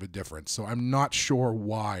that much of a difference. So I'm not sure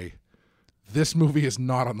why this movie is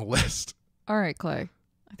not on the list. All right, Clay.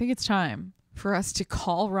 I think it's time for us to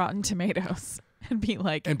call Rotten Tomatoes and be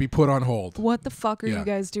like, and be put on hold. What the fuck are you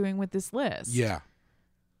guys doing with this list? Yeah.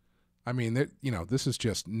 I mean, this is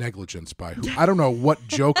just negligence by who? I don't know what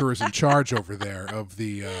Joker is in charge over there of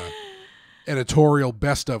the editorial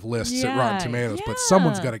best of lists at Rotten Tomatoes, but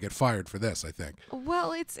someone's got to get fired for this, I think.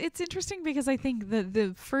 Well, it's interesting because I think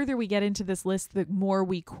the further we get into this list, the more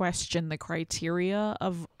we question the criteria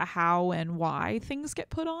of how and why things get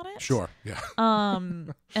put on it. Sure, yeah.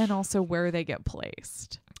 And also where they get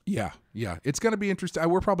placed. Yeah. It's going to be interesting.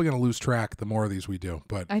 We're probably going to lose track the more of these we do,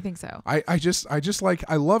 but I think so. I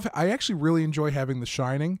actually really enjoy having The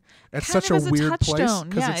Shining at such a weird place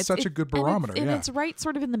because it's such a good barometer. And it's right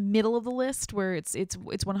sort of in the middle of the list where it's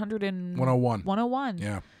 100 and 101. 101.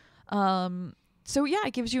 Yeah. So yeah,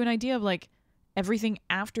 it gives you an idea of like everything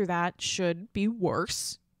after that should be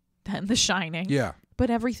worse than The Shining. Yeah. But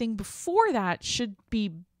everything before that should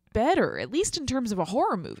be better, at least in terms of a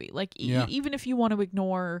horror movie. Like even if you want to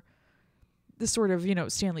ignore the sort of,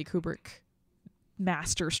 Stanley Kubrick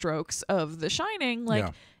master strokes of The Shining,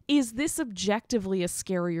 like is this objectively a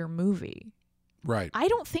scarier movie? Right. I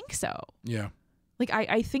don't think so. Yeah. Like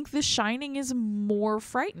I think The Shining is more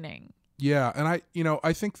frightening. Yeah, and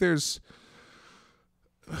I think there's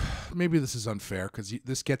maybe this is unfair because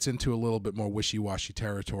this gets into a little bit more wishy-washy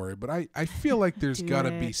territory, but I feel like there's got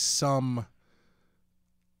to be some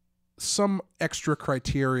extra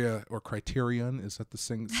criteria or criterion. Is that the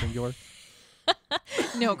singular?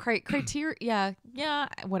 No, criteria. Yeah,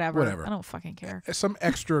 whatever. I don't fucking care. Some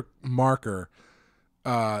extra marker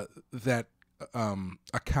that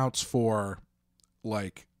accounts for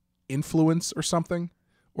like influence or something,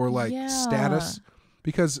 or like status,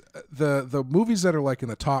 because the movies that are like in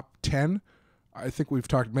the top 10 I think may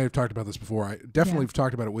have talked about this before. I definitely have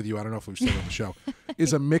talked about it with you. I don't know if we've said it on the show.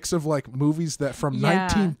 Is a mix of like movies that from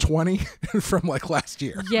 1920 and from like last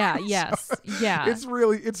year. Yeah. Yes. So yeah.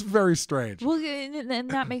 It's very strange. Well, and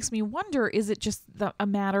that makes me wonder: is it just a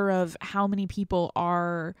matter of how many people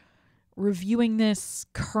are reviewing this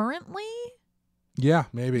currently? Yeah,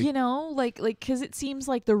 maybe. You know, like because it seems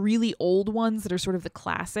like the really old ones that are sort of the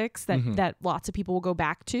classics that lots of people will go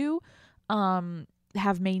back to.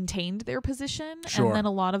 Have maintained their position, and then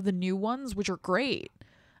a lot of the new ones, which are great,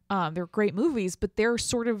 they're great movies, but they're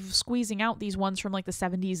sort of squeezing out these ones from like the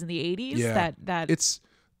 70s and the 80s. Yeah. that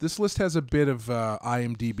this list has a bit of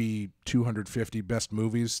IMDb 250 best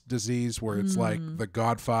movies disease, where it's like The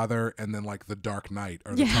Godfather and then like The Dark Knight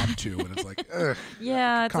are the top two, and it's like,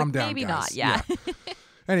 it's calm like down, maybe guys. not. Yeah.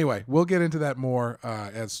 Anyway, we'll get into that more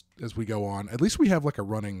as we go on. At least we have like a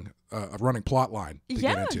running plot line to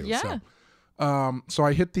get into. Yeah. So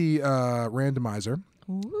I hit the randomizer.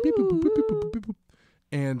 Beep, boop, boop, boop, boop, boop, boop.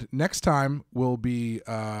 And next time will be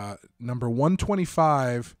number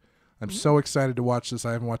 125. I'm so excited to watch this.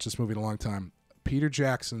 I haven't watched this movie in a long time. Peter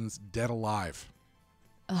Jackson's Dead Alive.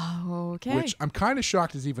 Oh, okay. Which I'm kind of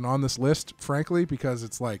shocked is even on this list, frankly, because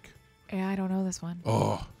it's like... Yeah, I don't know this one.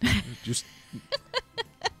 Oh, just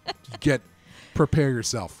prepare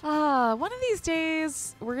yourself. One of these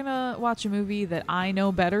days, we're going to watch a movie that I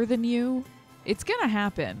know better than you. It's going to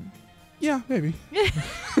happen. Yeah, maybe.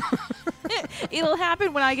 It'll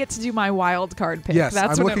happen when I get to do my wild card pick. Yes,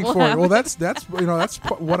 that's I'm when looking it will forward. happen. Well, that's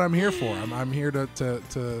what I'm here for. I'm here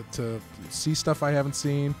to see stuff I haven't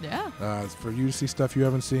seen. Yeah. For you to see stuff you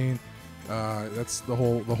haven't seen. That's the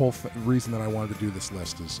whole reason that I wanted to do this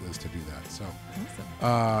list is to do that. So,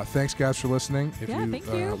 awesome. Thanks guys for listening. If thank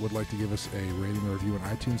you. Would like to give us a rating or review on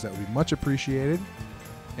iTunes, that would be much appreciated.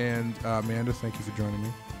 And Amanda, thank you for joining me.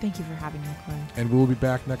 Thank you for having me, Chloe. And we'll be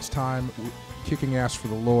back next time, kicking ass for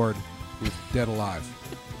the Lord with Dead Alive.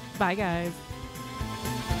 Bye, guys.